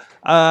too.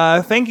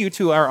 Thank you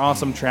to our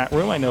awesome chat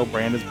room. I know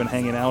Brandon's been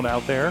hanging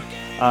out there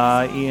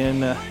in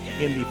the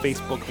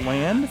Facebook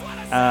land,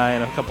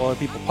 and a couple other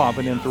people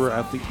popping in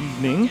throughout the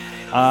evening.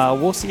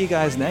 We'll see you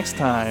guys next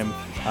time.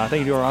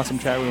 Thank you to our awesome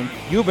chat room.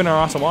 You've been our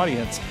awesome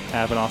audience.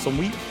 Have an awesome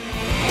week.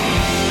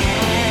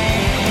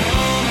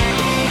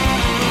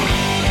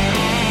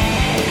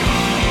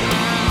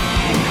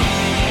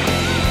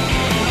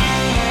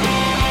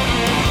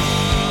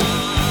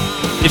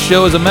 This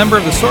show is a member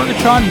of the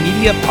Sorgatron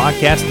Media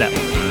Podcast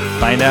Network.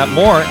 Find out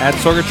more at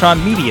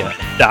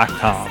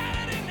sorgatronmedia.com.